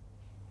tensions.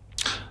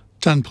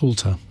 Dan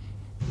Poulter.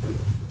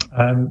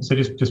 So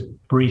just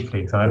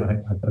briefly, because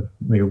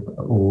we're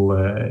all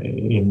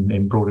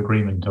in broad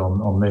agreement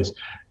on this.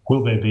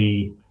 Will there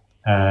be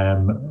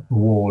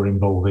war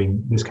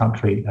involving this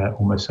country?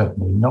 Almost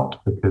certainly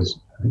not, because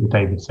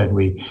David said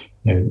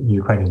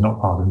Ukraine is not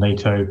part of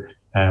NATO,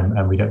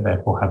 and we don't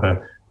therefore have an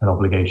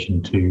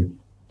obligation to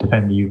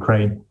defend the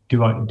Ukraine. Does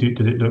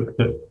it look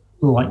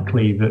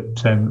likely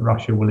that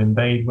Russia will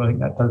invade? Well, I think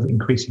that does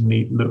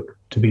increasingly look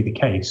to be the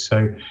case.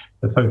 So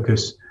the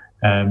focus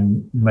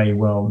may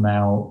well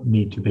now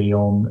need to be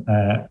on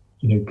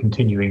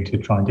continuing to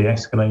try and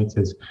de-escalate,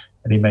 as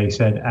Ellie Mae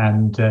said,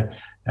 and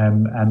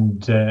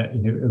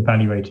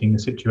evaluating the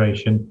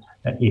situation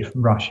if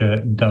Russia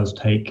does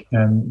take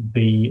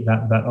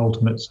that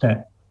ultimate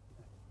step.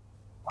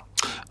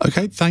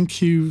 Okay,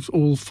 thank you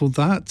all for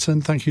that,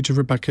 and thank you to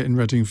Rebecca in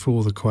Reading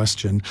for the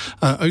question.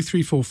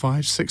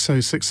 0345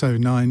 6060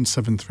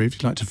 973 if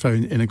you'd like to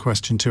phone in a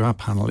question to our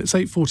panel. It's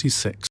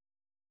 8:46.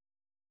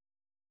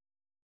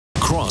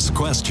 Cross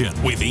Question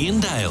with Iain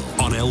Dale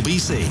on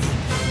LBC.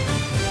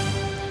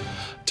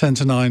 10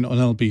 to 9 on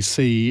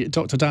LBC.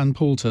 Dr. Dan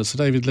Poulter, Sir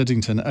David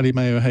Lidington, Ellie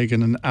Mae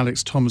O'Hagan and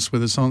Alex Thomas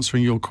with us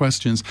answering your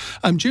questions.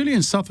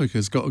 Julian Suffolk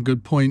has got a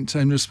good point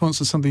in response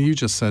to something you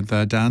just said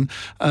there, Dan.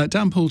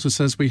 Dan Poulter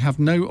says we have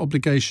no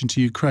obligation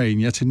to Ukraine,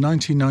 yet in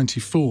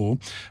 1994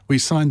 we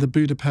signed the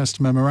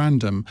Budapest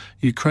Memorandum.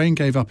 Ukraine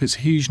gave up its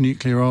huge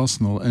nuclear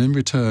arsenal, and in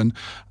return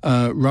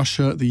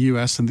Russia, the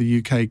US and the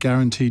UK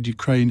guaranteed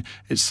Ukraine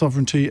its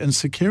sovereignty and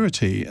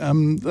security.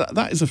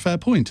 That is a fair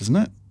point, isn't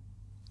it?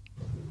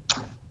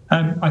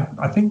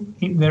 I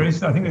think there's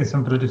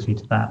some validity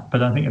to that,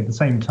 but I think at the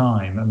same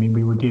time,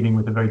 we were dealing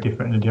with a very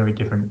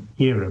different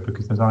era,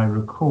 because as I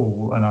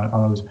recall, and I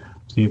was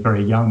obviously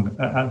very young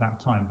at that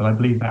time, but I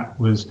believe that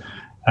was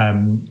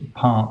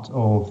part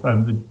of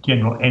the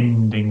general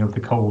ending of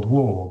the Cold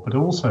War, but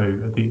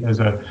also as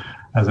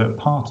a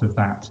part of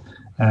that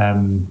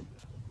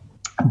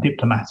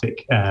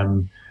diplomatic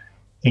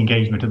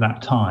engagement at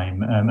that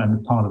time,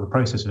 and part of the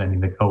process of ending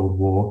the Cold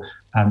War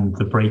and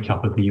the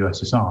breakup of the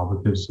USSR,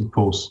 because of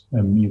course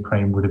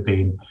Ukraine would have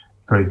been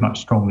very much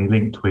strongly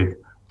linked with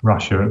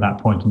Russia at that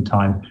point in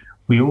time.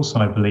 We also,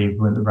 I believe,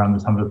 around the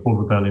time of the fall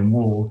of the Berlin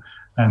Wall,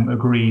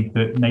 agreed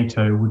that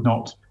NATO would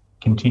not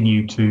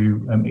continue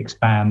to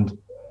expand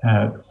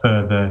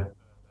further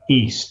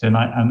east,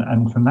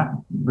 and from that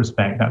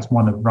respect, that's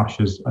one of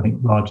Russia's, I think,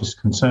 largest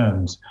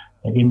concerns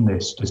in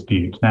this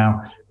dispute.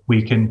 Now,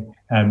 we can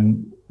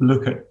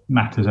look at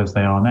matters as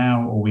they are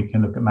now, or we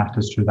can look at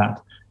matters through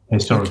that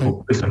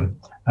historical prism.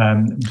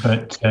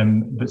 But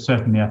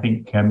certainly, I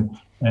think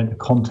the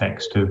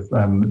context of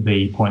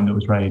the point that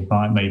was made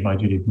by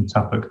Judith from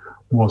Suffolk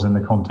was in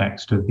the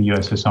context of the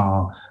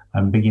USSR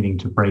beginning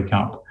to break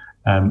up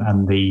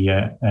and the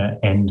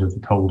end of the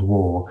Cold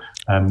War.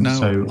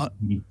 So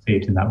you see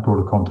it in that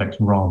broader context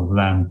rather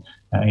than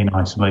in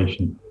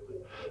isolation.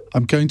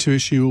 I'm going to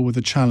issue you all with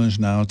a challenge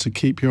now to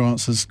keep your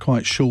answers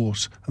quite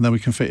short, and then we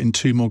can fit in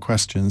 2 more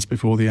questions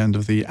before the end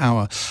of the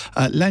hour.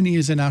 Lenny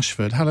is in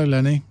Ashford. Hello,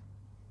 Lenny.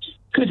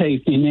 Good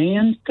evening,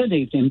 Iain. Good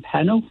evening,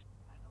 panel.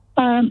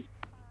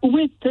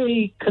 With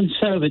the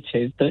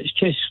Conservative that's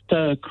just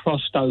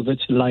crossed over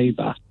to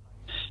Labour,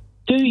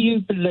 do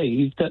you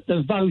believe that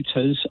the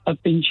voters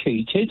have been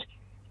cheated?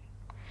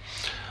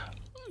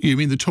 You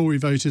mean the Tory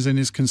voters in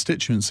his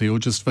constituency, or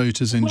just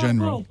voters in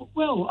general?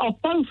 Well,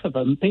 both of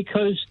them,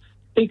 because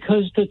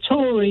the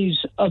Tories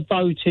have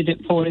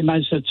voted for him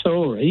as a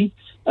Tory,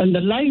 and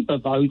the Labour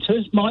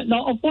voters might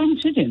not have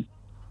wanted him.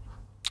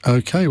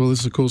 OK, well,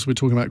 this, of course, we're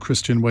talking about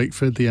Christian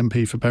Wakeford, the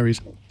MP for Bury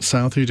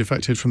South, who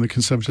defected from the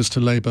Conservatives to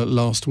Labour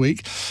last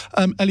week.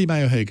 Ellie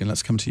Mae O'Hagan,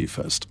 let's come to you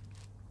first.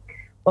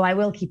 Well, I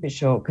will keep it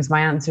short because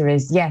my answer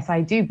is yes,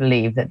 I do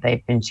believe that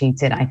they've been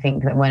cheated. I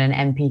think that when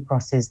an MP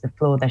crosses the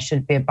floor, there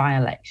should be a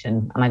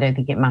by-election. And I don't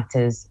think it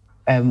matters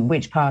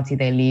which party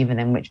they leave and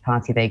then which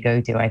party they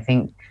go to. I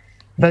think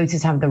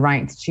voters have the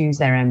right to choose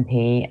their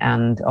MP,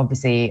 and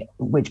obviously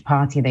which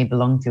party they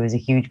belong to is a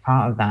huge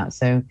part of that.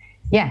 So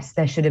yes,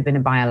 there should have been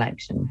a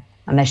by-election,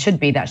 and that should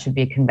be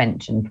a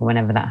convention for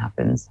whenever that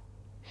happens.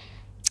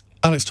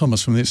 Alex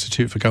Thomas from the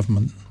Institute for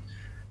Government.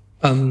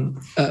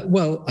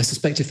 Well, I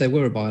suspect if there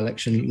were a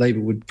by-election,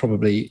 Labour would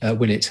probably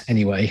win it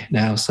anyway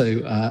now. So,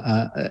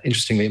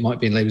 interestingly, it might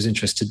be in Labour's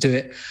interest to do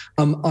it.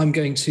 I'm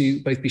going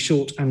to both be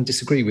short and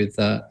disagree with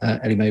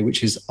Ellie Mae,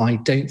 which is I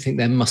don't think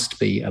there must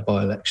be a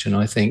by-election.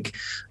 I think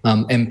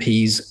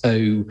MPs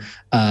owe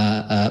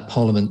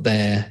Parliament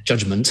their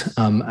judgment,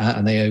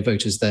 and they owe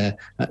voters their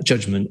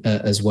judgment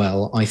as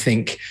well. I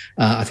think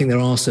there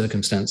are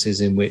circumstances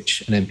in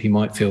which an MP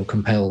might feel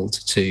compelled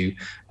to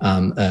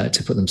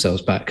put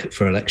themselves back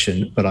for election.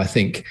 But I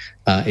think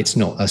it's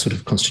not a sort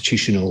of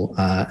constitutional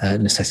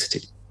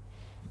necessity.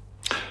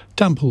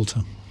 Dan Poulter.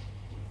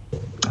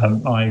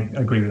 I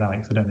agree with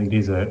Alex. I don't think it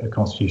is a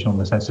constitutional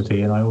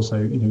necessity. And I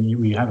also,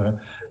 we have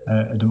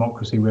a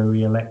democracy where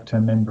we elect a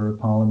member of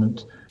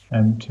Parliament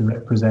to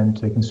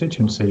represent a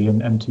constituency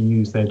and to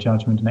use their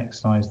judgment and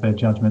exercise their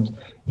judgment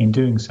in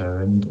doing so.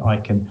 And I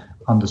can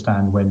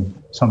understand when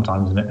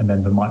sometimes a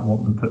member might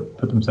want them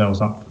put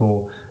themselves up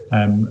for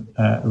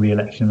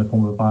re-election in the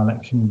form of a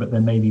by-election, but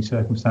there may be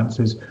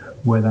circumstances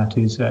where that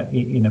is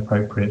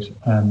inappropriate.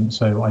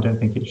 So I don't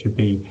think it should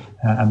be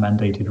a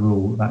mandated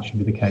rule. That should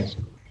be the case.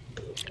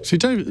 See,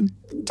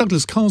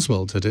 Douglas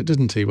Carswell did it,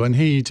 didn't he, when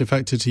he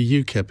defected to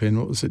UKIP in,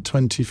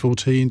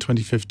 2014,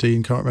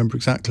 2015, can't remember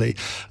exactly,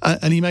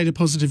 and he made a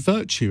positive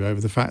virtue over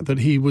the fact that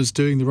he was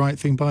doing the right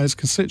thing by his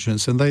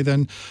constituents, and they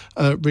then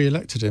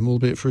re-elected him,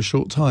 albeit for a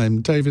short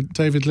time. David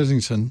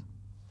Lidington.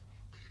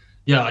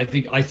 Yeah, I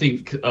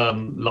think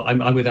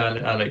I'm with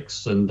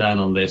Alex and Dan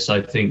on this.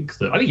 I think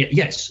that,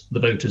 yes, the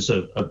voters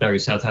of Bury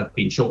South have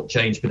been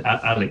shortchanged, but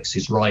Alex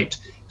is right.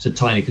 It's a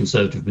tiny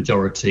Conservative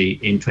majority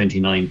in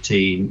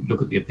 2019.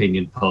 Look at the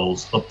opinion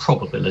polls. The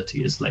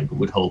probability is Labour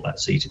would hold that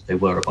seat if there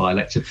were a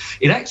by-election.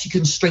 It actually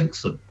can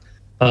strengthen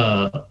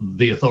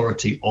the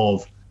authority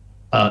of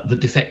the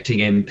defecting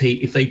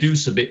MP if they do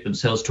submit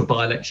themselves to a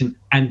by-election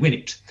and win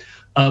it.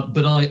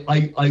 But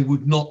I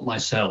would not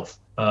myself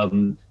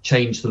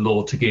change the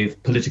law to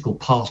give political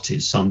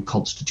parties some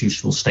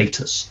constitutional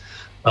status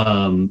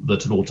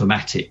that an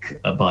automatic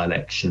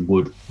by-election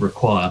would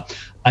require.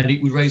 And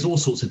it would raise all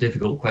sorts of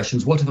difficult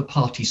questions. What if a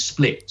party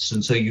splits?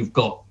 And so you've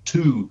got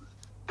 2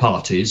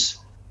 parties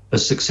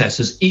as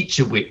successors, each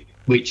of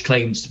which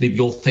claims to be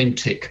the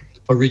authentic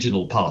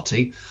original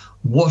party.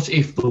 What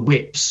if the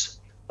whips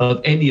of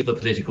any of the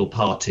political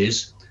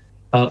parties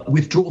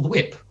withdraw the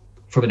whip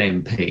from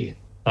an MP?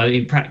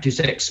 In practice,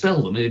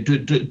 expel them.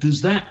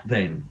 Does that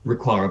then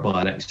require a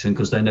by-election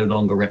because they're no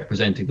longer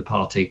representing the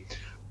party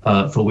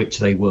for which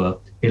they were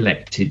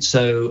elected?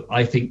 So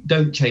I think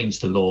don't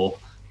change the law,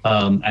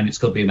 and it's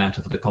got to be a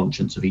matter for the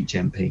conscience of each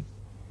MP.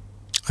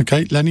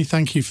 OK, Lenny,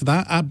 thank you for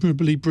that.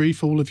 Admirably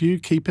brief, all of you.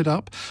 Keep it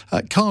up.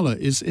 Carla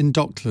is in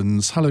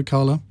Docklands. Hello,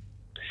 Carla.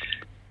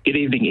 Good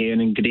evening,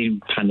 Iain, and good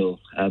evening, panel.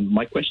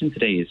 My question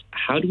today is,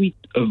 how do we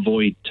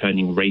avoid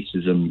turning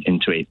racism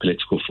into a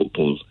political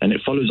football? And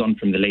it follows on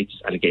from the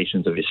latest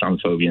allegations of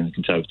Islamophobia in the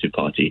Conservative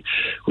Party.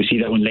 We see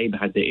that when Labour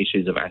had their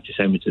issues of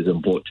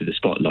anti-Semitism brought to the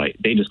spotlight,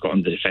 they just got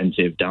on the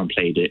defensive,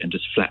 downplayed it, and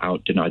just flat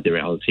out denied the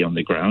reality on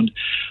the ground.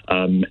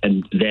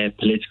 And their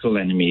political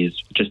enemies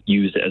just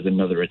used it as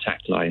another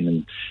attack line,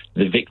 and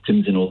the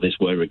victims in all this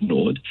were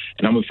ignored.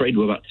 And I'm afraid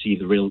we're about to see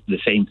the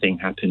same thing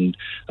happen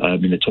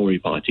in the Tory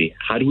party.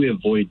 How do we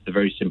avoid the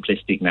very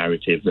simplistic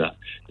narrative that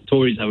the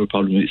Tories have a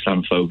problem with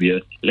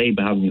Islamophobia,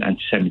 Labour having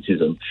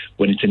anti-Semitism,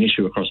 when it's an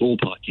issue across all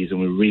parties,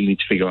 and we really need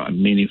to figure out a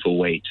meaningful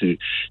way to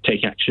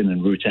take action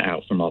and root it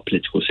out from our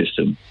political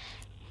system.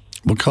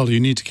 Well, Carl,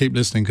 you need to keep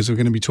listening because we're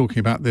going to be talking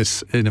about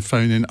this in a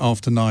phone-in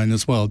after 9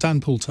 as well.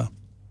 Dan Poulter.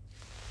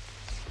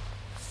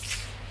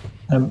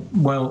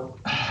 Well,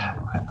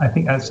 I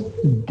think that's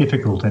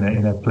difficult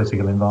in a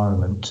political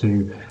environment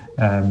to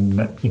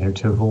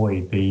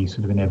avoid the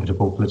sort of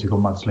inevitable political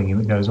mudslinging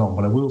that goes on.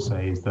 What I will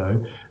say is,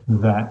 though,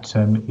 that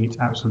it's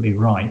absolutely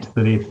right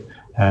that if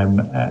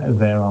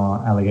there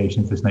are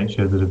allegations of this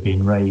nature that have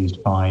been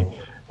raised by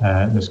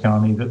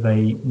Nuscani, that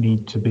they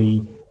need to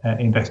be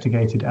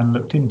investigated and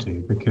looked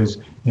into, because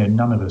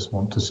none of us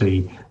want to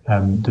see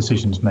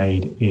decisions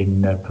made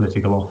in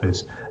political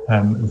office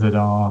that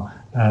are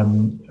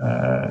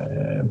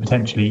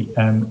potentially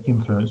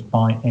influenced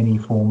by any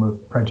form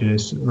of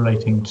prejudice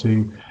relating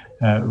to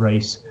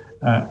race.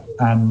 I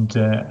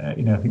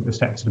think the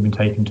steps that have been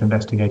taken to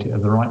investigate it are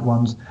the right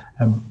ones.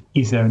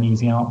 Is there an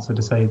easy answer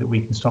to say that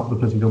we can stop the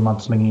political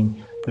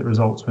mudslinging that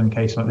results when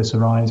cases like this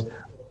arise?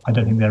 I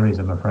don't think there is,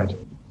 I'm afraid.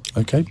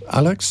 Okay,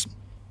 Alex?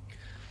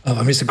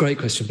 It's a great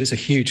question, but it's a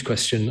huge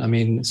question.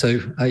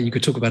 You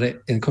could talk about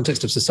it in the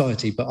context of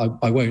society, but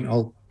I won't.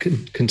 I'll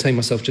contain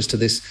myself just to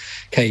this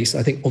case.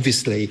 I think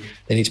obviously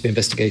they need to be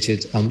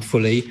investigated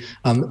fully.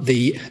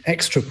 The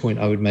extra point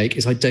I would make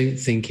is I don't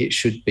think it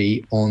should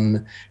be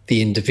on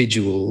the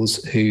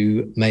individuals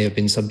who may have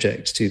been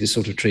subject to this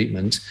sort of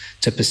treatment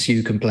to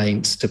pursue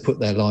complaints, to put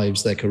their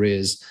lives, their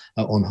careers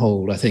on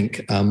hold. I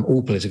think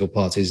all political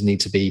parties need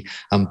to be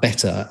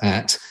better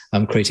at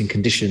creating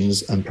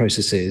conditions and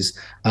processes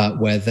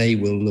where they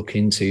will look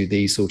into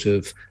these sort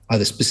of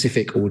either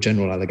specific or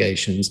general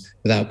allegations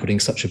without putting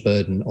such a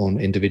burden on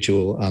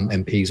individual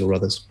MPs or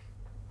others.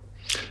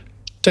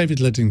 David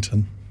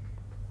Lidington.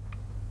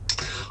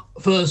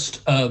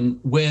 First,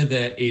 where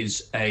there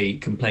is a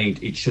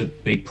complaint, it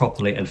should be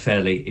properly and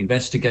fairly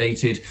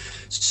investigated.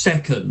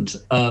 Second,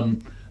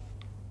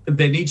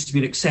 there needs to be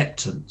an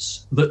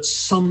acceptance that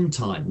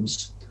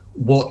sometimes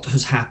what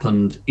has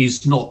happened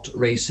is not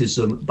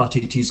racism, but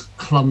it is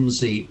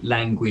clumsy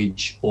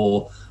language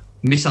or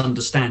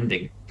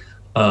misunderstanding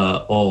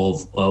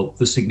of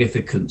the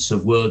significance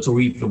of words, or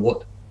even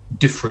what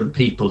different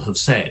people have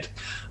said.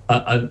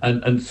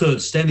 And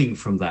third, stemming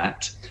from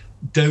that,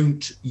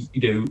 don't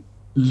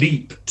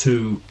leap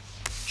to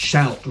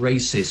shout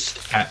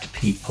racist at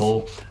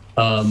people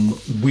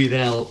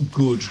without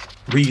good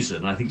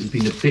reason. I think there's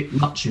been a bit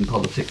much in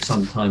politics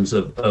sometimes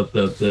of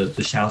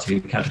the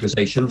shouting and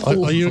categorisation.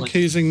 Are you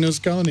accusing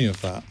Nuscani of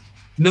that?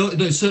 No,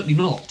 certainly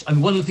not.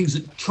 And one of the things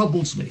that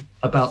troubles me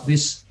about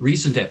this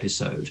recent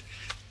episode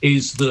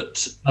is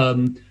that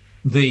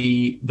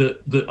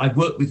that I've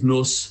worked with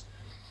Nus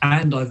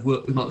and I've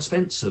worked with Mark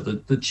Spencer,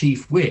 the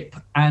chief whip,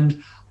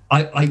 and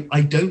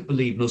I don't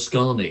believe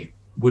Nuscani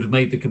would have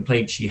made the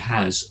complaint she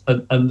has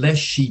unless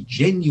she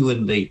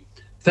genuinely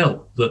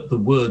felt that the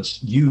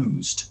words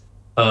used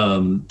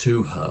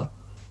to her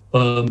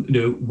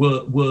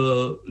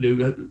were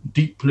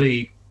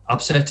deeply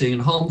upsetting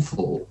and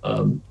harmful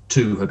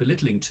to her,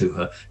 belittling to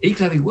her.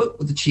 Equally, having worked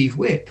with the chief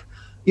whip,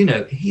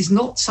 he's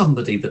not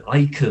somebody that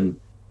I can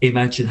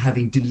imagine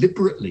having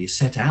deliberately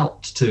set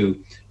out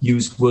to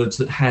use words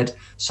that had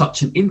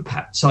such an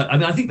impact. So,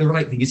 I think the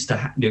right thing is to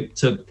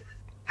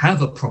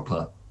have a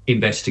proper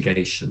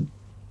investigation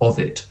of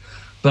it.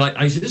 But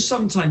I just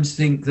sometimes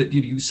think that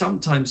you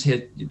sometimes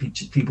hear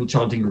people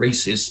chanting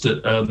racist.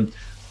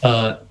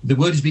 The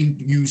word is being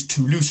used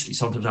too loosely,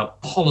 sometimes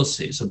about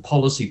policies and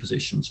policy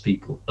positions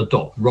people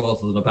adopt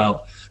rather than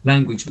about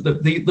language.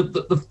 But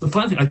the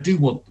final thing I do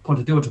want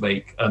to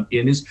make,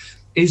 Iain,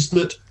 is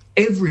that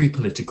every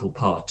political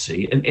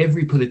party and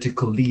every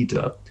political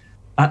leader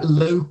at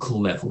local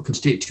level,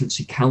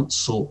 constituency,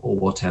 council or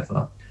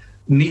whatever,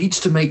 needs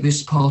to make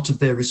this part of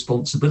their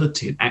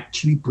responsibility and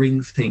actually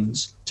bring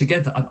things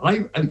together. And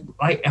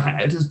I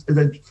had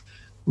a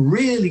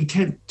really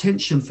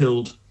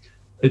tension-filled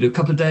a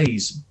couple of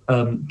days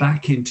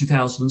back in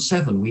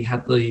 2007. We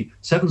had the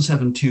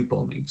 772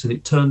 bombings, and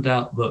it turned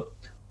out that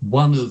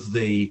one of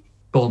the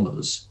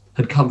bombers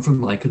had come from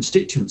my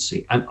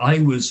constituency, and I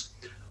was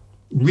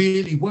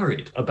really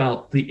worried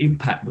about the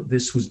impact that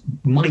this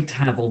might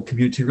have on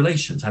community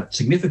relations. I have a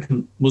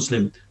significant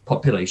Muslim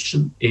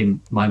population in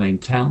my main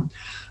town,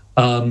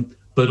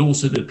 but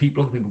also that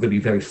people were going to be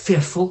very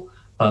fearful,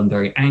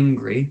 very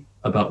angry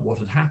about what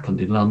had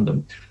happened in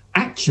London.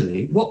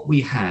 Actually, what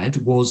we had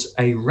was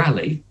a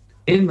rally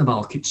in the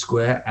Market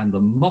Square, and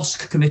the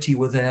Mosque Committee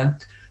were there,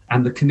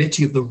 and the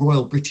Committee of the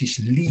Royal British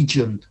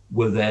Legion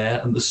were there,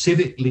 and the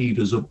civic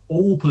leaders of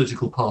all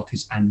political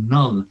parties and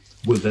none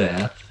were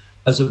there,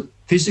 as a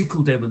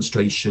physical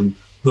demonstration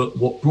that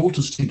what brought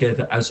us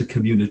together as a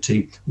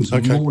community was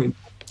more important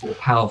or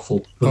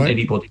powerful than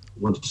anybody who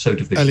wanted to sow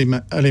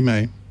division. Ellie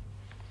Mae.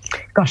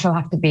 Gosh, I'll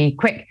have to be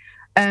quick.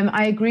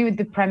 I agree with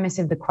the premise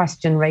of the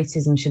question.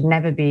 Racism should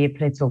never be a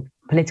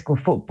political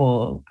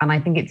football. And I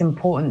think it's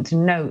important to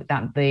note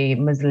that the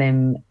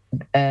Muslim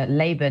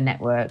Labour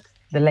network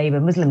the Labour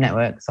Muslim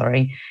Network,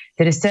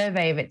 did a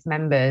survey of its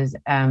members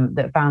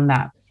that found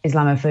that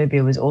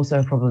Islamophobia was also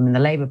a problem in the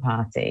Labour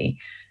Party.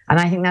 And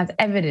I think that's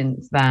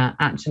evidence that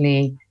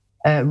actually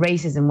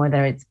racism,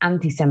 whether it's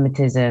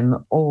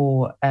anti-Semitism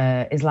or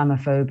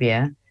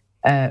Islamophobia,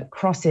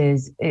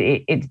 crosses,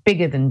 it's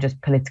bigger than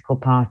just political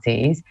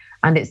parties.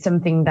 And it's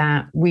something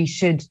that we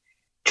should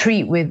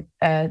treat with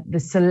the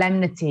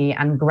solemnity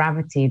and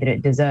gravity that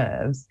it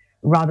deserves,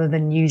 rather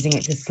than using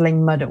it to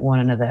sling mud at one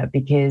another,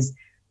 because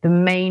the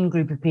main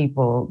group of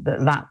people that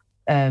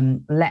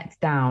let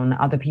down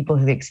are the people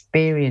who've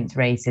experienced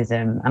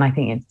racism, and I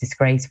think it's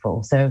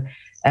disgraceful. So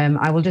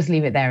I will just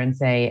leave it there and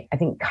say, I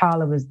think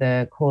Carla was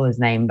the caller's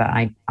name, but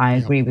I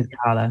agree with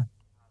Carla.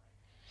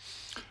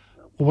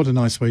 Well, what a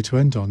nice way to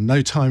end on.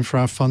 No time for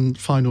our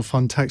final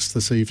fun text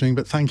this evening,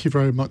 but thank you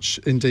very much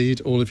indeed,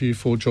 all of you,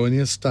 for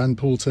joining us. Dan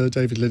Poulter,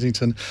 David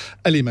Lidington,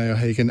 Ellie Mae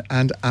O'Hagan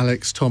and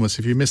Alex Thomas.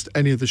 If you missed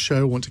any of the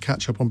show, want to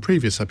catch up on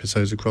previous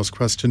episodes of Cross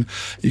Question,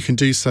 you can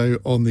do so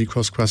on the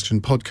Cross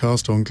Question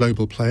podcast on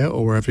Global Player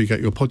or wherever you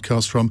get your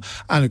podcast from,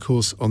 and of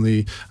course on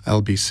the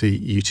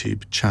LBC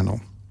YouTube channel.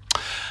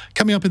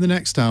 Coming up in the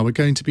next hour, we're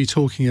going to be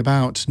talking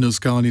about Nus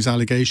Ghani's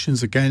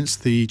allegations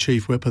against the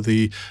Chief Whip of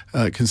the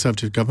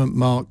Conservative government,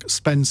 Mark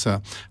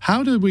Spencer.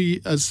 How do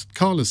we, as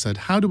Carla said,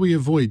 how do we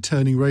avoid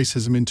turning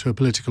racism into a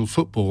political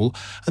football?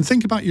 And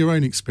think about your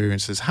own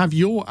experiences. Have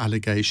your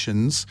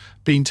allegations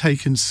been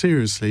taken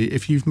seriously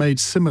if you've made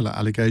similar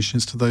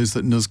allegations to those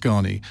that Nus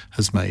Ghani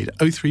has made?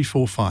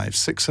 0345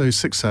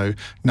 6060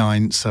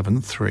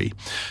 973.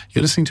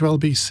 You're listening to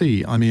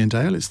LBC. I'm Iain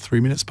Dale. It's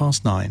 3 minutes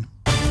past 9.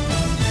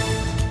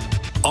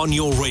 On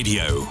your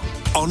radio,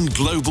 on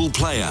Global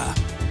Player,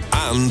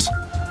 and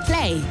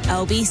Play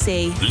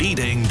LBC.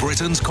 Leading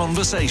Britain's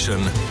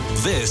conversation.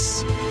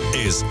 This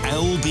is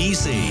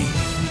LBC.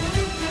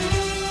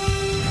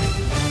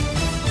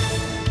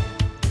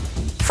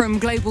 From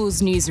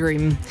Global's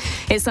newsroom,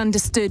 it's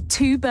understood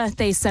 2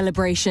 birthday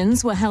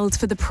celebrations were held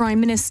for the Prime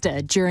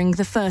Minister during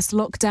the first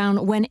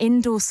lockdown when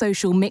indoor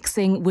social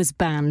mixing was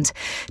banned.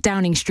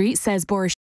 Downing Street says Boris